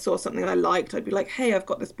work. And if I saw something I liked, I'd be like, hey, I've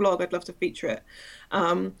got this blog, I'd love to feature it.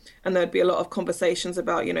 And there'd be a lot of conversations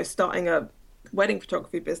about, starting a wedding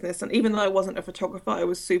photography business. And even though I wasn't a photographer, I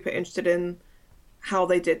was super interested in how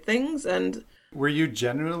they did things. And were you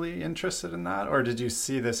genuinely interested in that? Or did you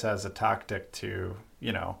see this as a tactic to,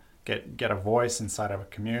 get a voice inside of a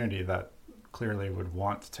community that clearly would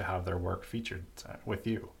want to have their work featured with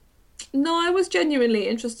you? No, I was genuinely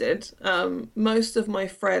interested. Most of my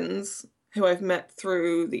friends who I've met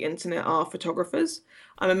through the internet are photographers.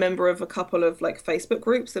 I'm a member of a couple of like Facebook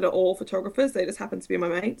groups that are all photographers. They just happen to be my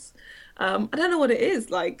mates. I don't know what it is.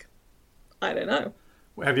 Like, I don't know.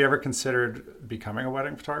 Have you ever considered becoming a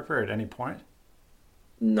wedding photographer at any point?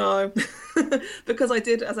 No, because I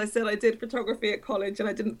did, as I said, I did photography at college and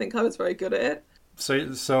I didn't think I was very good at it.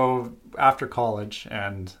 So after college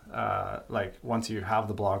and like once you have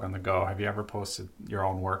the blog on the go, have you ever posted your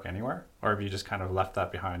own work anywhere, or have you just kind of left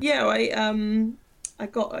that behind? Yeah, I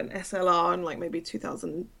got an SLR in like maybe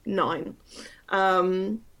 2009,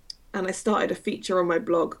 and I started a feature on my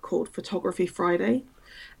blog called Photography Friday,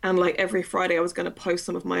 and like every Friday I was going to post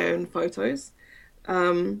some of my own photos,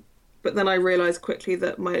 but then I realized quickly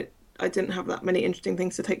that I didn't have that many interesting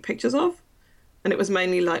things to take pictures of. And it was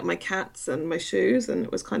mainly like my cats and my shoes, and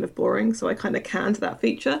it was kind of boring. So I kind of canned that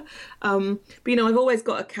feature. But, I've always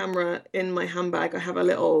got a camera in my handbag. I have a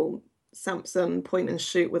little Samsung point and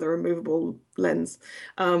shoot with a removable lens.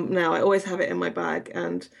 Now I always have it in my bag,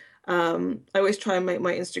 and I always try and make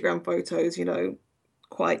my Instagram photos,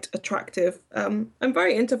 quite attractive. I'm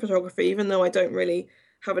very into photography, even though I don't really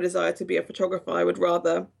have a desire to be a photographer. I would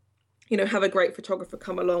rather, have a great photographer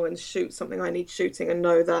come along and shoot something I need shooting and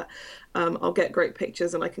know that I'll get great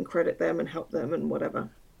pictures and I can credit them and help them and whatever.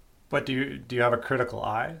 But do you have a critical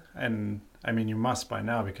eye? And I mean, you must by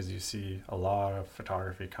now because you see a lot of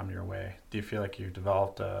photography come your way. Do you feel like you've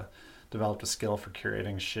developed a skill for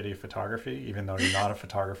curating shitty photography, even though you're not a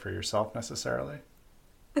photographer yourself necessarily?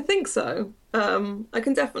 I think so. I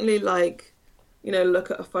can definitely look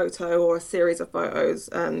at a photo or a series of photos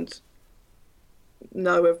and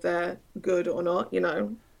know if they're good or not.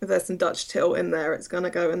 If there's some Dutch tilt in there, it's going to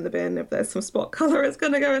go in the bin. If there's some spot color, it's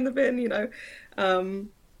going to go in the bin.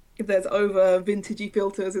 If there's over vintagey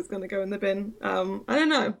filters, it's going to go in the bin. I don't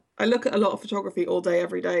know. I look at a lot of photography all day,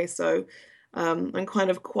 every day. So I'm kind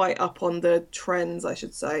of quite up on the trends, I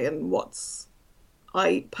should say, and what's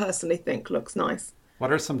I personally think looks nice.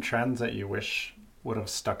 What are some trends that you wish would have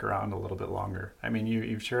stuck around a little bit longer? I mean,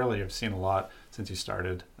 you surely have seen a lot since you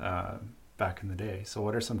started back in the day. So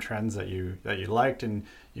what are some trends that you liked and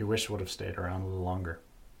you wish would have stayed around a little longer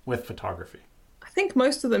with photography? I think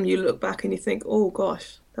most of them you look back and you think, oh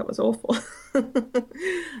gosh, that was awful. I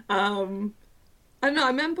don't know. I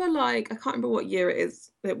remember I can't remember what year it is.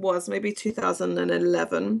 It was maybe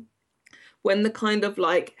 2011 when the kind of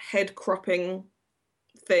head cropping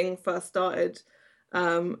thing first started,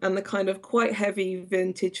 and the kind of quite heavy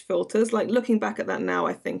vintage filters. Looking back at that now,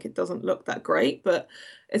 I think it doesn't look that great, but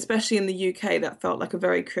especially in the UK, that felt like a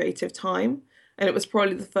very creative time. And it was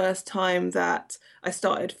probably the first time that I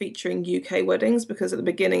started featuring UK weddings, because at the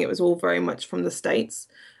beginning it was all very much from the States,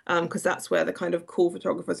 because that's where the kind of cool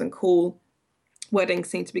photographers and cool weddings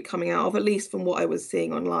seemed to be coming out of, at least from what I was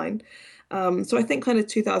seeing online. So I think kind of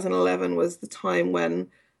 2011 was the time when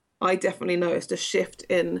I definitely noticed a shift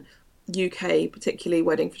in UK, particularly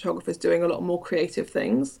wedding photographers doing a lot more creative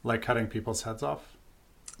things. Like cutting people's heads off?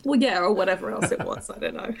 Well, yeah, or whatever else it was. I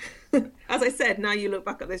don't know. As I said, now you look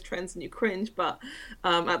back at those trends and you cringe, but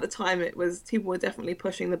at the time people were definitely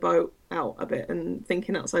pushing the boat out a bit and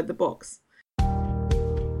thinking outside the box.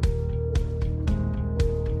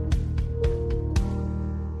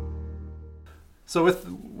 So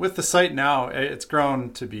with the site now, it's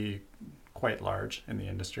grown to be quite large in the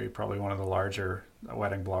industry, probably one of the larger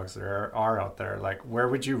wedding blogs there are out there. Where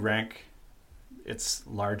would you rank its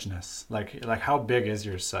largeness? Like how big is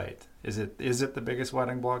your site? Is it the biggest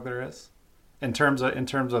wedding blog there is in terms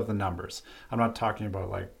of the numbers? I'm not talking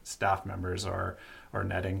about staff members or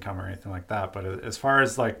net income or anything like that, but as far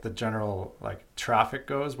as the general traffic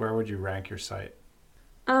goes, where would you rank your site?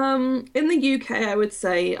 In the UK, I would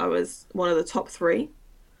say I was one of the top 3.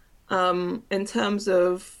 In terms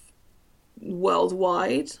of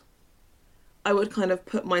worldwide, I would kind of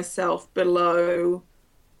put myself below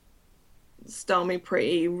Style Me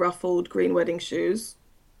Pretty ruffled green wedding shoes.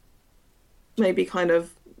 Maybe kind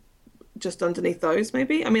of just underneath those,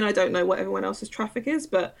 maybe. I mean, I don't know what everyone else's traffic is,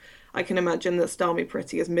 but I can imagine that Style Me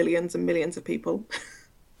Pretty is millions and millions of people.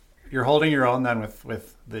 You're holding your own then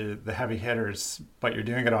with the heavy hitters, but you're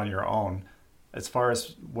doing it on your own. As far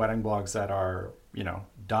as wedding blogs that are,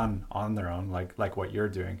 done on their own, like what you're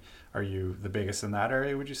doing, are you the biggest in that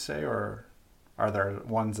area, would you say? Or are there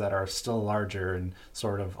ones that are still larger and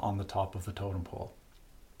sort of on the top of the totem pole?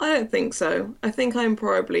 I don't think so. I think I'm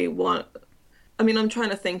probably one. I mean, I'm trying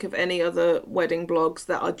to think of any other wedding blogs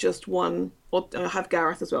that are just one, or I have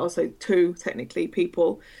Gareth as well, so 2 technically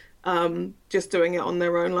people just doing it on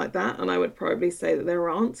their own like that. And I would probably say that there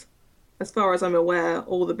aren't. As far as I'm aware,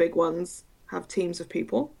 all the big ones have teams of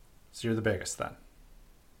people. So you're the biggest then?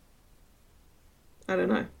 I don't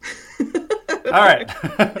know. All right.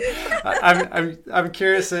 I'm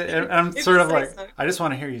curious, and I'm sort of so. I just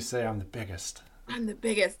want to hear you say I'm the biggest. I'm the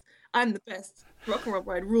biggest. I'm the best. Rock and Roll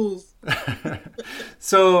Bride rules.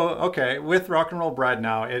 So, okay, with Rock and Roll Bride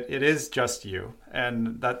now, it is just you.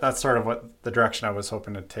 And that's sort of what the direction I was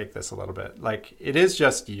hoping to take this a little bit. It is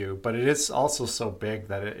just you, but it is also so big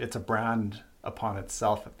that it's a brand upon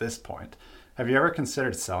itself at this point. Have you ever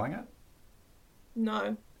considered selling it?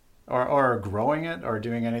 No. Or growing it or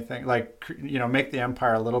doing anything? Make the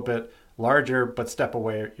empire a little bit larger, but step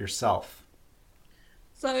away yourself.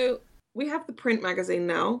 So we have the print magazine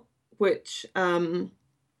now, which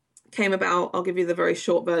came about. I'll give you the very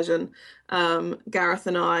short version. Gareth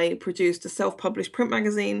and I produced a self-published print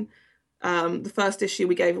magazine The first issue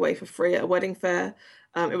we gave away for free at a wedding fair.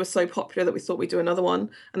 It was so popular that we thought we'd do another one.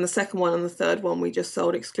 And the second one and the third one we just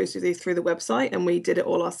sold exclusively through the website, and we did it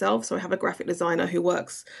all ourselves. So I have a graphic designer who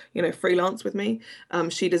works, freelance with me.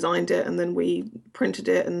 She designed it, and then we printed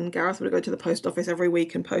it, and Gareth would go to the post office every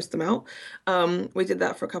week and post them out. We did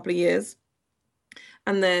that for a couple of years.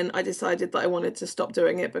 And then I decided that I wanted to stop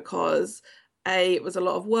doing it because A, it was a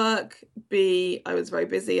lot of work. B, I was very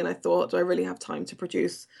busy, and I thought, do I really have time to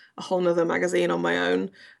produce a whole nother magazine on my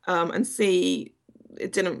own? And C,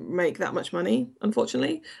 it didn't make that much money,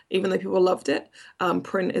 unfortunately, even though people loved it.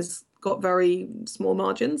 Print is got very small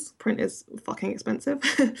margins. Print is fucking expensive.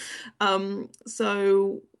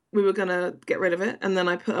 So we were going to get rid of it. And then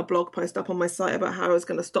I put a blog post up on my site about how I was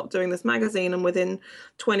going to stop doing this magazine. And within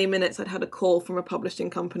 20 minutes, I'd had a call from a publishing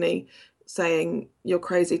company saying, you're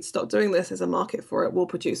crazy to stop doing this. There's a market for it. We'll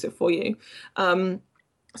produce it for you.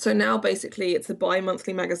 So now basically it's a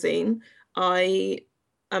bi-monthly magazine.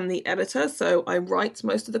 I'm the editor, so I write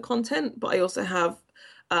most of the content, but I also have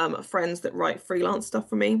friends that write freelance stuff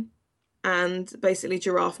for me. And basically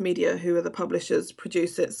Giraffe Media, who are the publishers,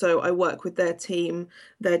 produce it. So I work with their team,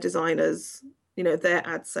 their designers, their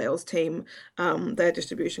ad sales team, their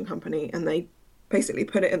distribution company, and they basically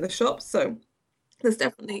put it in the shops. So there's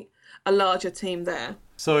definitely a larger team there.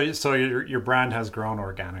 So your brand has grown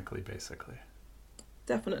organically, basically.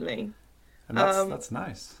 Definitely. And that's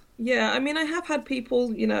nice. Yeah, I mean, I have had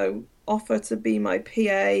people, offer to be my PA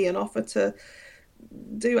and offer to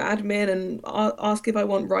do admin and ask if I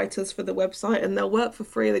want writers for the website, and they'll work for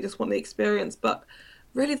free. They just want the experience. But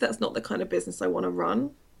really, that's not the kind of business I want to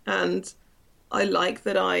run. And I like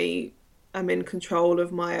that I am in control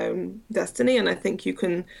of my own destiny. And I think it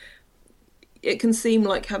can seem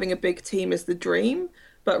like having a big team is the dream.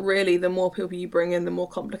 But really, the more people you bring in, the more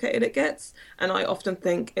complicated it gets. And I often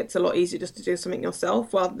think it's a lot easier just to do something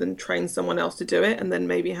yourself rather than train someone else to do it and then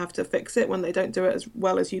maybe have to fix it when they don't do it as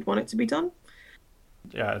well as you'd want it to be done.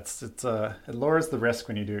 Yeah, it lowers the risk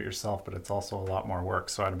when you do it yourself, but it's also a lot more work.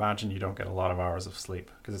 So I'd imagine you don't get a lot of hours of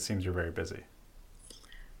sleep because it seems you're very busy.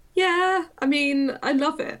 Yeah, I mean, I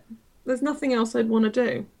love it. There's nothing else I'd want to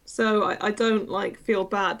do. So I don't feel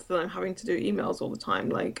bad that I'm having to do emails all the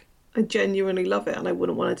time. I genuinely love it and I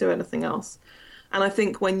wouldn't want to do anything else. And I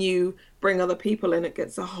think when you bring other people in, it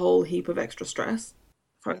gets a whole heap of extra stress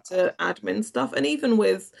trying to admin stuff. And even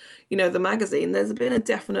with, the magazine, there's been a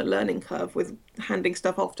definite learning curve with handing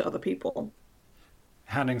stuff off to other people.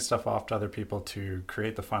 Handing stuff off to other people to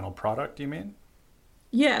create the final product, you mean?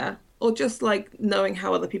 Yeah. Or just knowing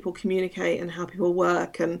how other people communicate and how people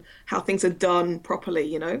work and how things are done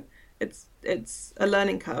properly, It's a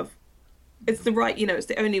learning curve. It's the right, it's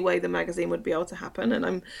the only way the magazine would be able to happen. And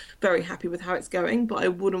I'm very happy with how it's going, but I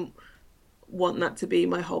wouldn't want that to be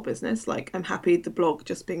my whole business. I'm happy the blog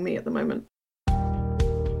just being me at the moment.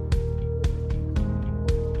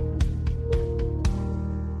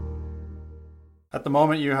 At the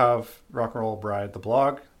moment, you have Rock and Roll Bride, the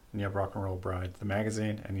blog, and you have Rock and Roll Bride, the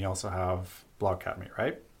magazine, and you also have Blog Academy,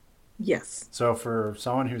 right? Yes. So for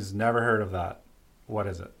someone who's never heard of that, what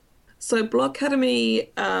is it? So Blog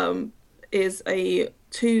Academy is it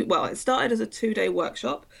started as a 2-day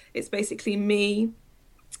workshop. It's basically me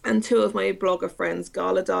and two of my blogger friends,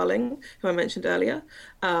 Gala Darling, who I mentioned earlier.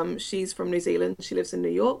 She's from New Zealand. She lives in New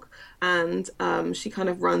York. And she kind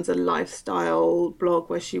of runs a lifestyle blog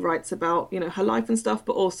where she writes about, her life and stuff,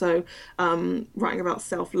 but also writing about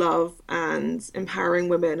self-love and empowering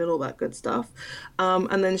women and all that good stuff.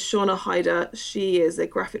 And then Shauna Hyder, she is a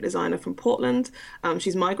graphic designer from Portland.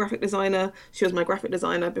 She's my graphic designer. She was my graphic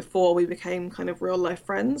designer before we became kind of real life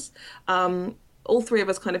friends. All three of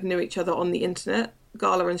us kind of knew each other on the internet.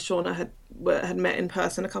 Gala and Shauna had met in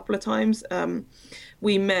person a couple of times.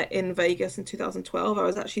 We met in Vegas in 2012. I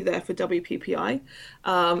was actually there for WPPI,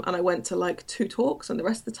 and I went to 2 talks, and the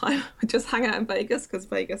rest of the time I just hang out in Vegas because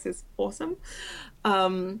Vegas is awesome.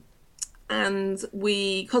 And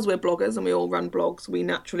because we're bloggers and we all run blogs, we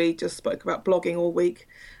naturally just spoke about blogging all week.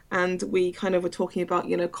 And we kind of were talking about,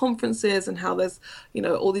 conferences and how there's,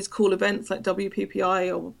 all these cool events like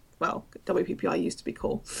WPPI or WPPI used to be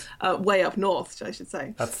cool. Way Up North, I should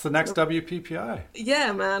say. That's the next WPPI.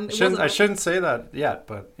 Yeah, man. I shouldn't say that yet,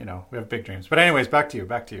 but, we have big dreams. But anyways, back to you.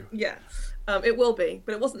 Yeah, it will be.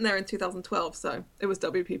 But it wasn't there in 2012, so it was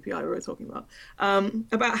WPPI we were talking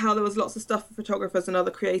about how there was lots of stuff for photographers and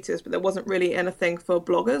other creators, but there wasn't really anything for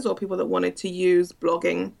bloggers or people that wanted to use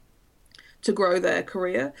blogging to grow their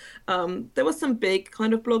career. There were some big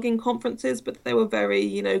kind of blogging conferences, but they were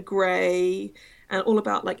very, grey and all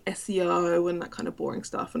about SEO and that kind of boring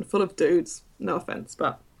stuff and full of dudes. No offense,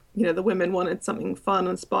 but the women wanted something fun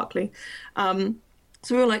and sparkly.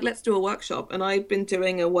 So we were like, let's do a workshop. And I've been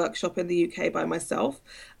doing a workshop in the UK by myself,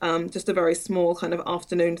 just a very small kind of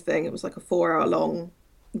afternoon thing. It was like a 4 hour long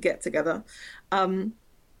get together. Um,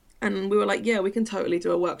 and we were like, yeah, we can totally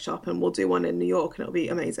do a workshop and we'll do one in New York and it'll be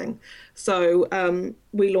amazing. So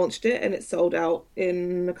we launched it and it sold out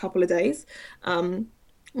in a couple of days.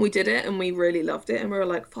 We did it and we really loved it. And we were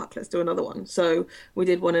like, fuck, let's do another one. So we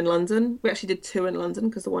did one in London. We actually did two in London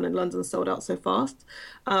because the one in London sold out so fast.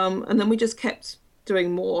 And then we just kept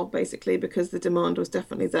doing more basically because the demand was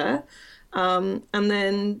definitely there. And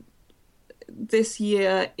then this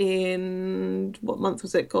year in what month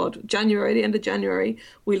was it? God, January, the end of January,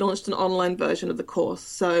 we launched an online version of the course.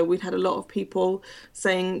 So we'd had a lot of people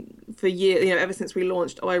saying for years, ever since we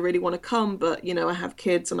launched, oh, I really want to come, but I have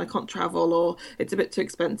kids and I can't travel, or it's a bit too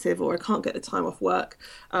expensive, or I can't get the time off work.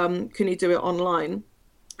 Can you do it online?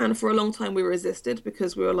 And for a long time we resisted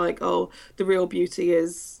because we were like, oh, the real beauty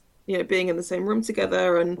is being in the same room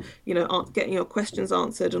together and, getting your questions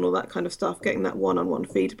answered and all that kind of stuff, getting that one-on-one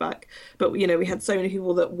feedback. But, we had so many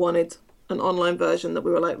people that wanted an online version that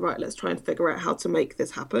we were like, right, let's try and figure out how to make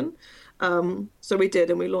this happen. So we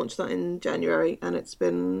did, and we launched that in January, and it's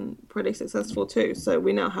been pretty successful too. So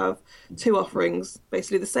we now have two offerings,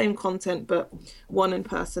 basically the same content, but one in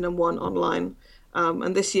person and one online.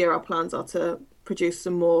 And this year our plans are to produce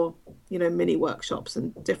some more, mini workshops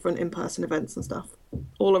and different in-person events and stuff,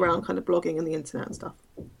 all around kind of blogging and the internet and stuff.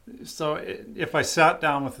 So if I sat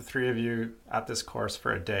down with the three of you at this course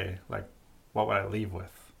for a day, like, what would I leave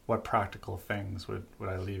with? What practical things would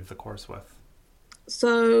I leave the course with?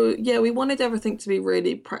 So, yeah, we wanted everything to be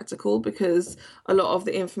really practical because a lot of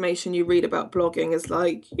the information you read about blogging is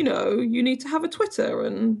like, you need to have a Twitter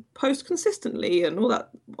and post consistently and all that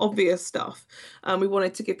obvious stuff. We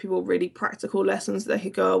wanted to give people really practical lessons that they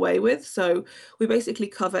could go away with. So we basically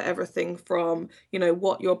cover everything from,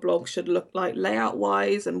 what your blog should look like layout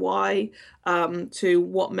wise and why, to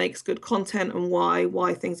what makes good content and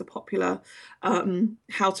why things are popular,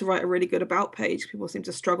 how to write a really good about page. People seem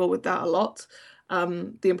to struggle with that a lot.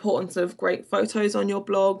 The importance of great photos on your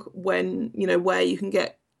blog, when, where you can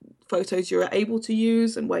get photos you're able to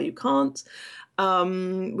use and where you can't.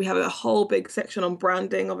 We have a whole big section on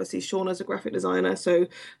branding. Obviously, Shauna's a graphic designer, so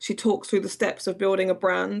she talks through the steps of building a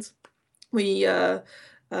brand. We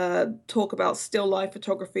talk about still life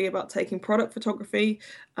photography, about taking product photography.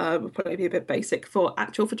 Will probably be a bit basic for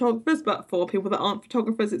actual photographers, but for people that aren't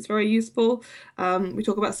photographers, it's very useful. We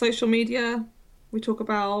talk about social media. We talk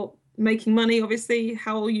about making money, obviously,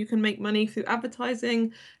 how you can make money through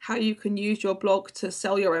advertising, how you can use your blog to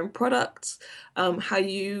sell your own products, how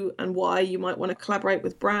you and why you might want to collaborate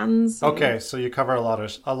with brands. Okay, so you cover a lot of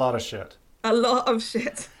shit. A lot of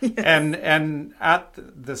shit. Yes. And at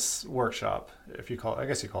this workshop, I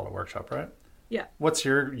guess you call it a workshop, right? Yeah. What's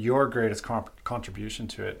your greatest contribution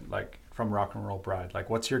to it, like from Rock and Roll Bride? Like,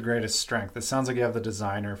 what's your greatest strength? It sounds like you have the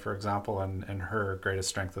designer, for example, and her greatest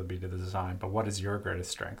strength would be the design. But what is your greatest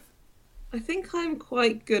strength? I think I'm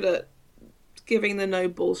quite good at giving the no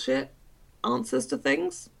bullshit answers to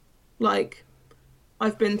things. Like,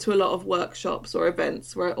 I've been to a lot of workshops or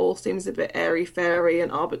events where it all seems a bit airy-fairy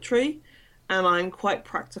and arbitrary, and I'm quite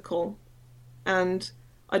practical. And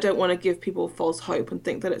I don't want to give people false hope and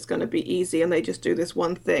think that it's going to be easy and they just do this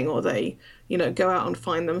one thing, or they, go out and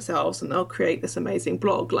find themselves and they'll create this amazing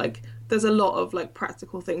blog. Like, there's a lot of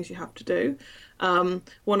practical things you have to do.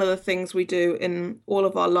 One of the things we do in all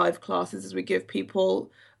of our live classes is we give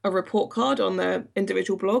people a report card on their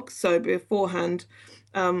individual blogs. So beforehand,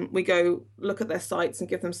 we go look at their sites and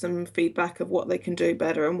give them some feedback of what they can do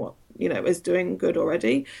better and what, is doing good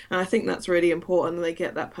already. And I think that's really important that they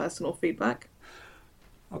get that personal feedback.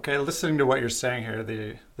 Okay, listening to what you're saying here,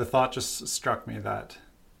 the thought just struck me that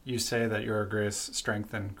you say that your greatest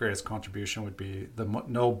strength and greatest contribution would be the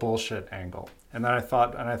no bullshit angle. And then I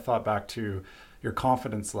thought back to your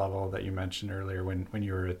confidence level that you mentioned earlier when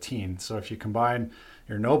you were a teen. So if you combine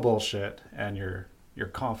your no bullshit and your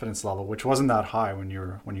confidence level, which wasn't that high when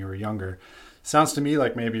you were younger, sounds to me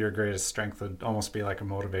like maybe your greatest strength would almost be like a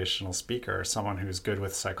motivational speaker or someone who's good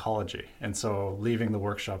with psychology. And so leaving the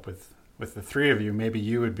workshop with the three of you, maybe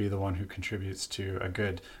you would be the one who contributes to a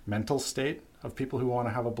good mental state of people who want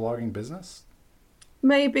to have a blogging business.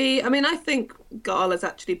 Maybe. I mean, I think Gala's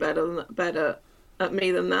actually better at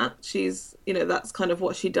me than that. She's, that's kind of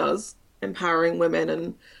what she does, empowering women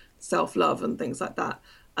and self-love and things like that.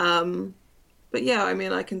 But yeah, I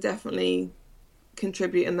mean, I can definitely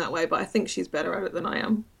contribute in that way, but I think she's better at it than I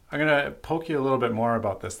am. I'm going to poke you a little bit more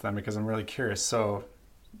about this then, because I'm really curious. So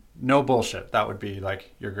no bullshit. That would be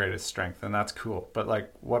like your greatest strength, and that's cool. But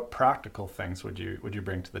like, what practical things would you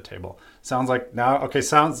bring to the table? Sounds like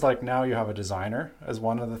now you have a designer as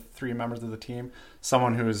one of the three members of the team,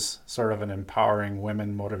 someone who's sort of an empowering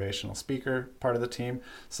women motivational speaker part of the team.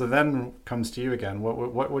 So then comes to you again.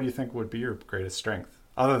 What do you think would be your greatest strength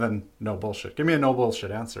other than no bullshit? Give me a no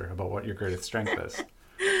bullshit answer about what your greatest strength is.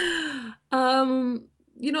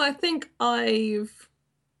 I think I've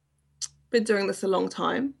been doing this a long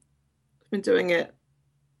time. I've been doing it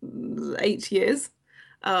 8 years.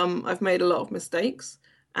 I've made a lot of mistakes,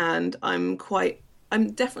 and I'm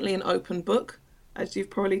definitely an open book, as you've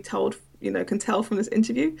probably can tell from this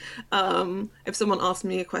interview. If someone asks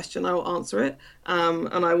me a question, I will answer it,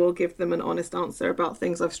 and I will give them an honest answer about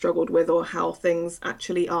things I've struggled with or how things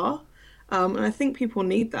actually are. And I think people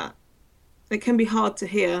need that. It can be hard to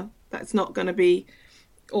hear that it's not going to be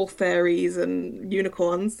all fairies and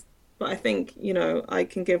unicorns, but I think, I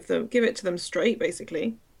can give it to them straight,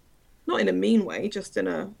 basically. Not in a mean way, just in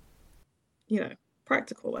a,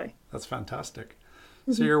 practical way. That's fantastic.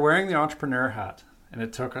 So you're wearing the entrepreneur hat, and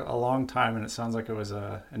it took a long time, and it sounds like it was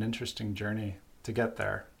an interesting journey to get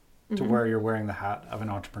there, to where you're wearing the hat of an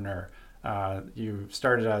entrepreneur. You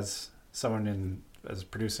started as someone as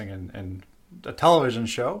producing in a television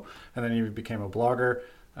show, and then you became a blogger,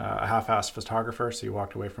 a half-assed photographer, so you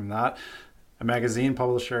walked away from that, a magazine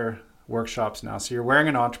publisher, workshops now. So you're wearing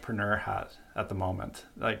an entrepreneur hat at the moment.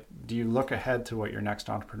 Like, do you look ahead to what your next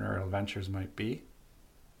entrepreneurial ventures might be?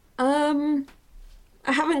 I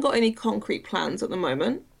haven't got any concrete plans at the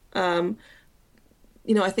moment. I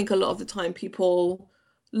think a lot of the time people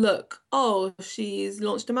look, oh, she's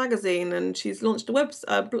launched a magazine and she's launched a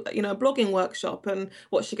blogging workshop, and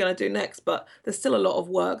what's she going to do next? But there's still a lot of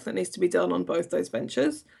work that needs to be done on both those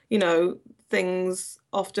ventures. Things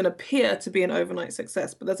often appear to be an overnight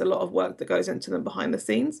success, but there's a lot of work that goes into them behind the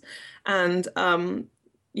scenes. And,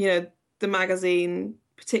 the magazine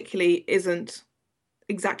particularly isn't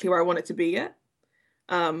exactly where I want it to be yet.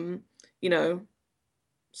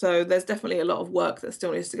 So there's definitely a lot of work that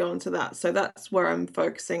still needs to go into that. So that's where I'm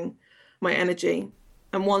focusing my energy.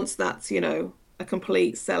 And once that's, a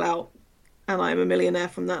complete sellout and I'm a millionaire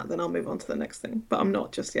from that, then I'll move on to the next thing. But I'm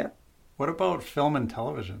not just yet. What about film and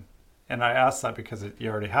television? And I ask that because you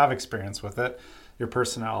already have experience with it. Your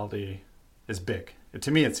personality is big.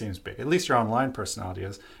 To me, it seems big. At least your online personality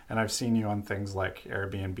is. And I've seen you on things like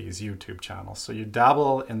Airbnb's YouTube channel. So you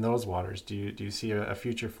dabble in those waters. Do you see a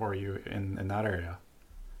future for you in that area?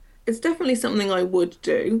 It's definitely something I would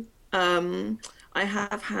do. I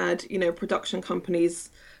have had, production companies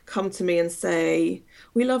come to me and say,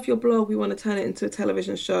 we love your blog. We want to turn it into a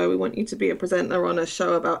television show. We want you to be a presenter on a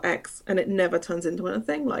show about X. And it never turns into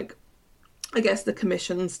anything. Like, I guess the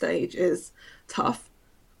commission stage is tough.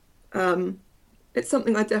 It's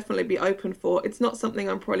something I'd definitely be open for. It's not something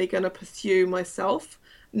I'm probably going to pursue myself.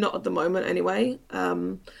 Not at the moment anyway.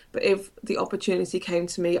 But if the opportunity came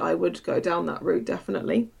to me, I would go down that route,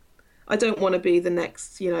 definitely. I don't want to be the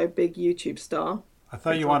next, big YouTube star. I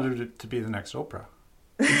thought you wanted it to be the next Oprah.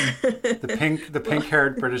 the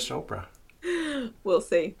pink-haired British Oprah. We'll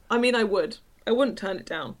see. I mean, I wouldn't turn it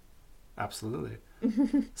down. Absolutely.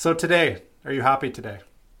 So today, are you happy today?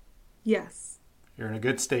 Yes. You're in a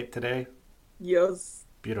good state today? Yes.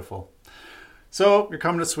 Beautiful. So you're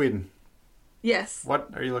coming to Sweden. Yes. What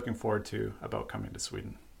are you looking forward to about coming to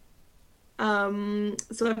Sweden?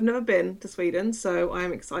 So I've never been to Sweden, so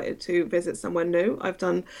I'm excited to visit somewhere new. I've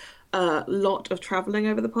done a lot of traveling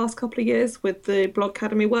over the past couple of years with the Blog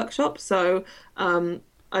Academy workshop, so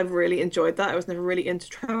I've really enjoyed that. I was never really into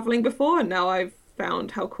traveling before, and now I've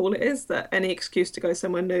found how cool it is that any excuse to go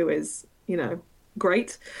somewhere new is,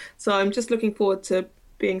 great. So I'm just looking forward to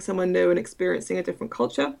being somewhere new and experiencing a different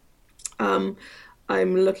culture.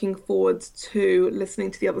 I'm looking forward to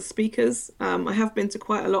listening to the other speakers. I have been to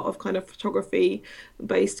quite a lot of kind of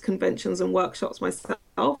photography-based conventions and workshops myself,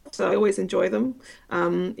 so I always enjoy them.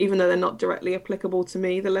 Even though they're not directly applicable to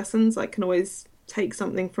me, the lessons, I can always take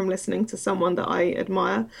something from listening to someone that I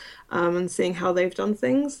admire and seeing how they've done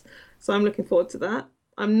things. So I'm looking forward to that.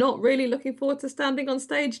 I'm not really looking forward to standing on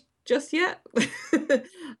stage just yet.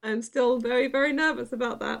 I'm still very, very nervous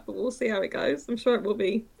about that, but we'll see how it goes. I'm sure it will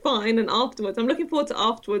be fine. And afterwards, I'm looking forward to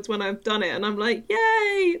afterwards when I've done it and I'm like,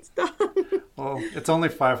 yay, it's done. Well, it's only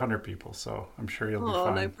 500 people, so I'm sure you'll be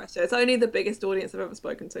fine. Oh, no pressure. It's only the biggest audience I've ever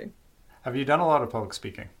spoken to. Have you done a lot of public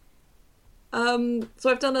speaking? So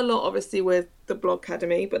I've done a lot, obviously, with the Blog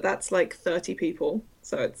Academy, but that's like 30 people,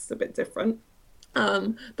 so it's a bit different.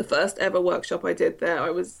 The first ever workshop I did there, I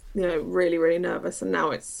was, really, really nervous, and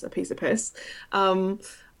now it's a piece of piss.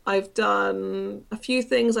 I I've done a few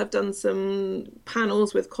things. I've done some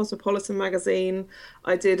panels with Cosmopolitan magazine.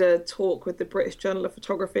 I did a talk with the British Journal of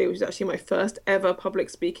Photography, which is actually my first ever public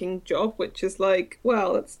speaking job, which is like,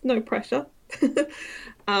 well, it's no pressure.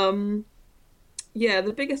 Yeah,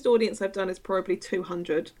 the biggest audience I've done is probably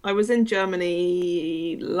 200. I was in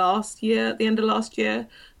Germany last year, at the end of last year,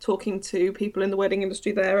 talking to people in the wedding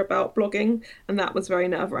industry there about blogging, and that was very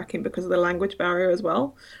nerve-wracking because of the language barrier as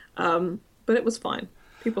well. But it was fine.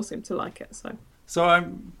 People seem to like it, so. So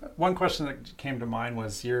one question that came to mind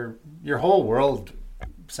was your whole world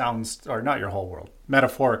sounds, or not your whole world,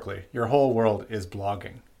 metaphorically, your whole world is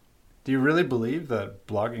blogging. Do you really believe that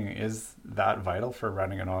blogging is that vital for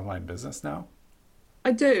running an online business now?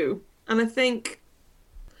 I do. And I think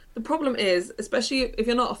the problem is, especially if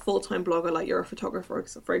you're not a full-time blogger, like you're a photographer,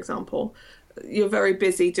 for example, you're very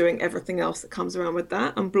busy doing everything else that comes around with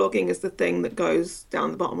that. And blogging is the thing that goes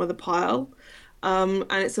down the bottom of the pile. And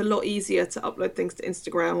it's a lot easier to upload things to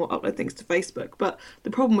Instagram or upload things to Facebook. But the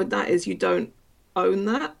problem with that is you don't own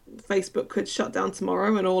that. Facebook could shut down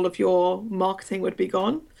tomorrow and all of your marketing would be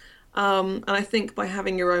gone. And I think by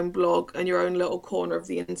having your own blog and your own little corner of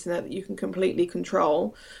the internet that you can completely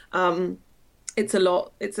control, it's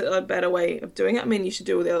a better way of doing it. I mean, you should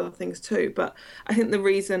do all the other things too, but I think the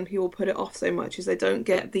reason people put it off so much is they don't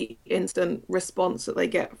get the instant response that they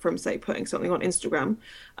get from, say, putting something on Instagram,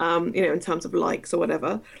 in terms of likes or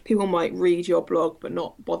whatever. People might read your blog but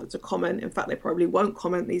not bother to comment. In fact, they probably won't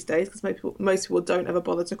comment these days because most people don't ever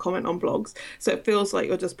bother to comment on blogs. So it feels like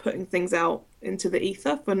you're just putting things out into the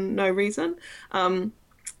ether for no reason. So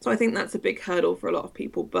I think that's a big hurdle for a lot of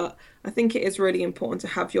people, but I think it is really important to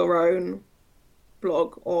have your own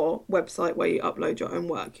blog or website where you upload your own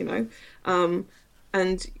work,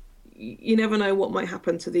 and you never know what might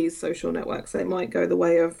happen to these social networks. They might go the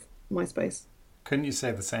way of MySpace. Couldn't you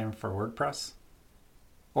say the same for WordPress?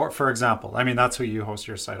 Or, for example, I mean, that's who you host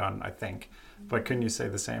your site on, I think, but couldn't you say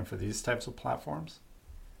the same for these types of platforms?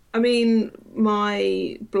 I mean,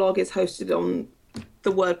 my blog is hosted on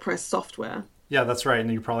the WordPress software. Yeah, that's right. And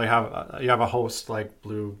you probably have a host like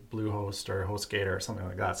Bluehost or HostGator or something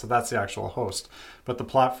like that. So that's the actual host. But the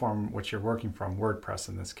platform which you're working from, WordPress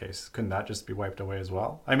in this case, couldn't that just be wiped away as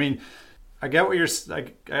well? I mean, I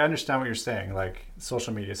understand what you're saying. Like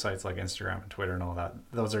social media sites like Instagram and Twitter and all that.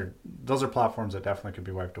 Those are platforms that definitely could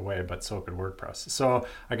be wiped away, but so could WordPress. So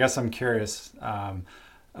I guess I'm curious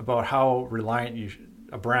about how reliant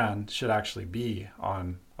a brand should actually be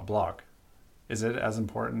on a blog. Is it as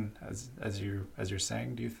important as you're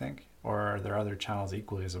saying, do you think? Or are there other channels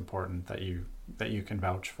equally as important that you can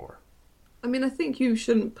vouch for? I mean, I think you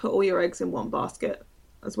shouldn't put all your eggs in one basket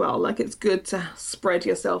as well. Like, it's good to spread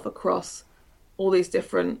yourself across all these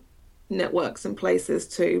different networks and places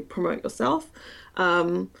to promote yourself.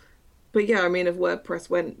 But yeah, I mean, if WordPress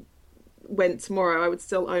went tomorrow, I would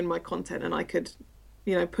still own my content and I could,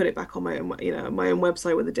 put it back on my own, my own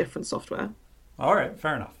website with a different software. All right,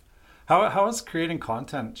 fair enough. How has creating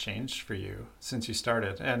content changed for you since you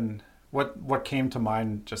started? And what came to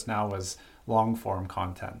mind just now was long form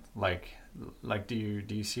content. Like do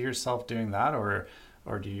you see yourself doing that, or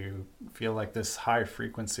do you feel like this high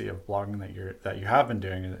frequency of blogging that you have been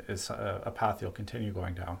doing is a path you'll continue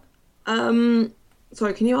going down?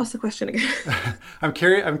 Sorry, can you ask the question again? I'm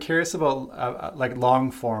curious about like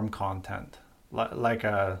long form content, like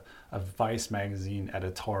a Vice magazine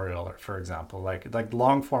editorial, for example. Like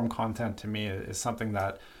long form content to me is something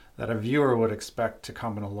that a viewer would expect to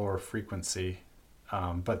come in a lower frequency,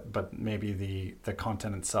 but maybe the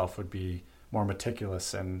content itself would be more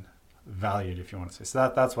meticulous and valued, if you want to say.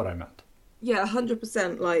 So that's what I meant. Yeah,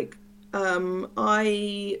 100%. Like,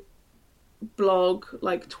 I blog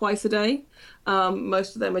like twice a day.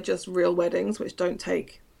 Most of them are just real weddings, which don't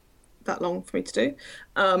take that long for me to do.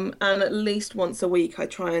 And at least once a week, I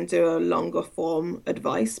try and do a longer form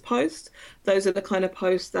advice post. Those are the kind of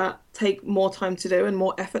posts that take more time to do and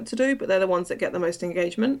more effort to do, but they're the ones that get the most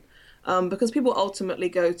engagement. Because people ultimately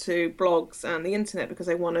go to blogs and the internet because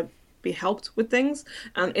they want to be helped with things,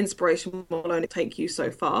 and inspiration will only take you so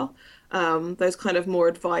far. Those kind of more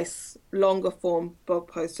advice, longer form blog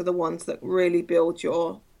posts are the ones that really build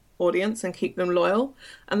your audience and keep them loyal,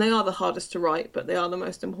 and they are the hardest to write, but they are the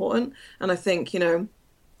most important. And I think,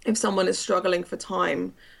 if someone is struggling for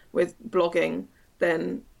time with blogging,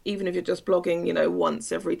 then even if you're just blogging,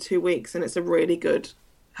 once every 2 weeks and it's a really good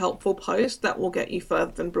helpful post, that will get you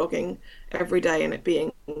further than blogging every day and it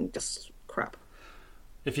being just crap.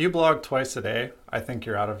 If you blog twice a day, I think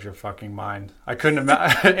you're out of your fucking mind. I couldn't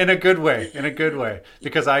imagine in a good way,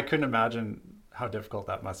 because I couldn't imagine how difficult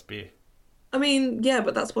that must be. I mean, yeah,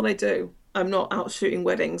 but that's what I do. I'm not out shooting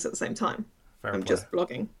weddings at the same time. I'm just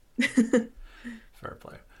blogging. Fair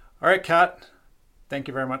play. All right, Kat. Thank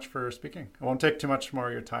you very much for speaking. I won't take too much more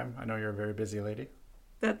of your time. I know you're a very busy lady.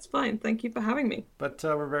 That's fine. Thank you for having me. But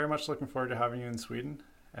we're very much looking forward to having you in Sweden.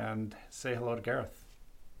 And say hello to Gareth.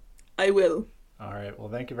 I will. All right. Well,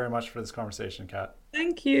 thank you very much for this conversation, Kat.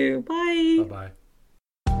 Thank you. Bye. Bye-bye.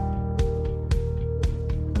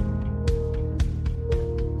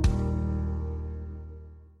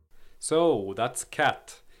 So, that's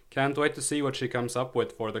Kat. Can't wait to see what she comes up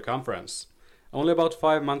with for the conference. Only about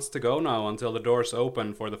 5 months to go now until the doors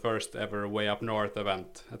open for the first ever Way Up North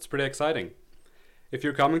event. That's pretty exciting. If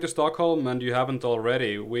you're coming to Stockholm and you haven't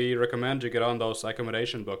already, we recommend you get on those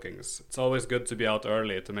accommodation bookings. It's always good to be out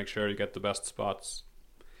early to make sure you get the best spots.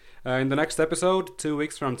 In the next episode, 2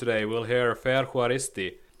 weeks from today, we'll hear Fer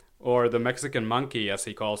Juaristi, or the Mexican Monkey as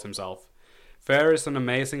he calls himself. Fer is an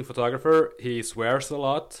amazing photographer, he swears a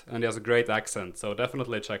lot, and he has a great accent, so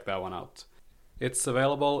definitely check that one out. It's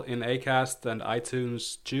available in Acast and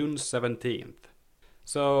iTunes June 17th.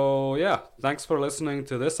 So yeah, thanks for listening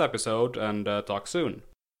to this episode and talk soon.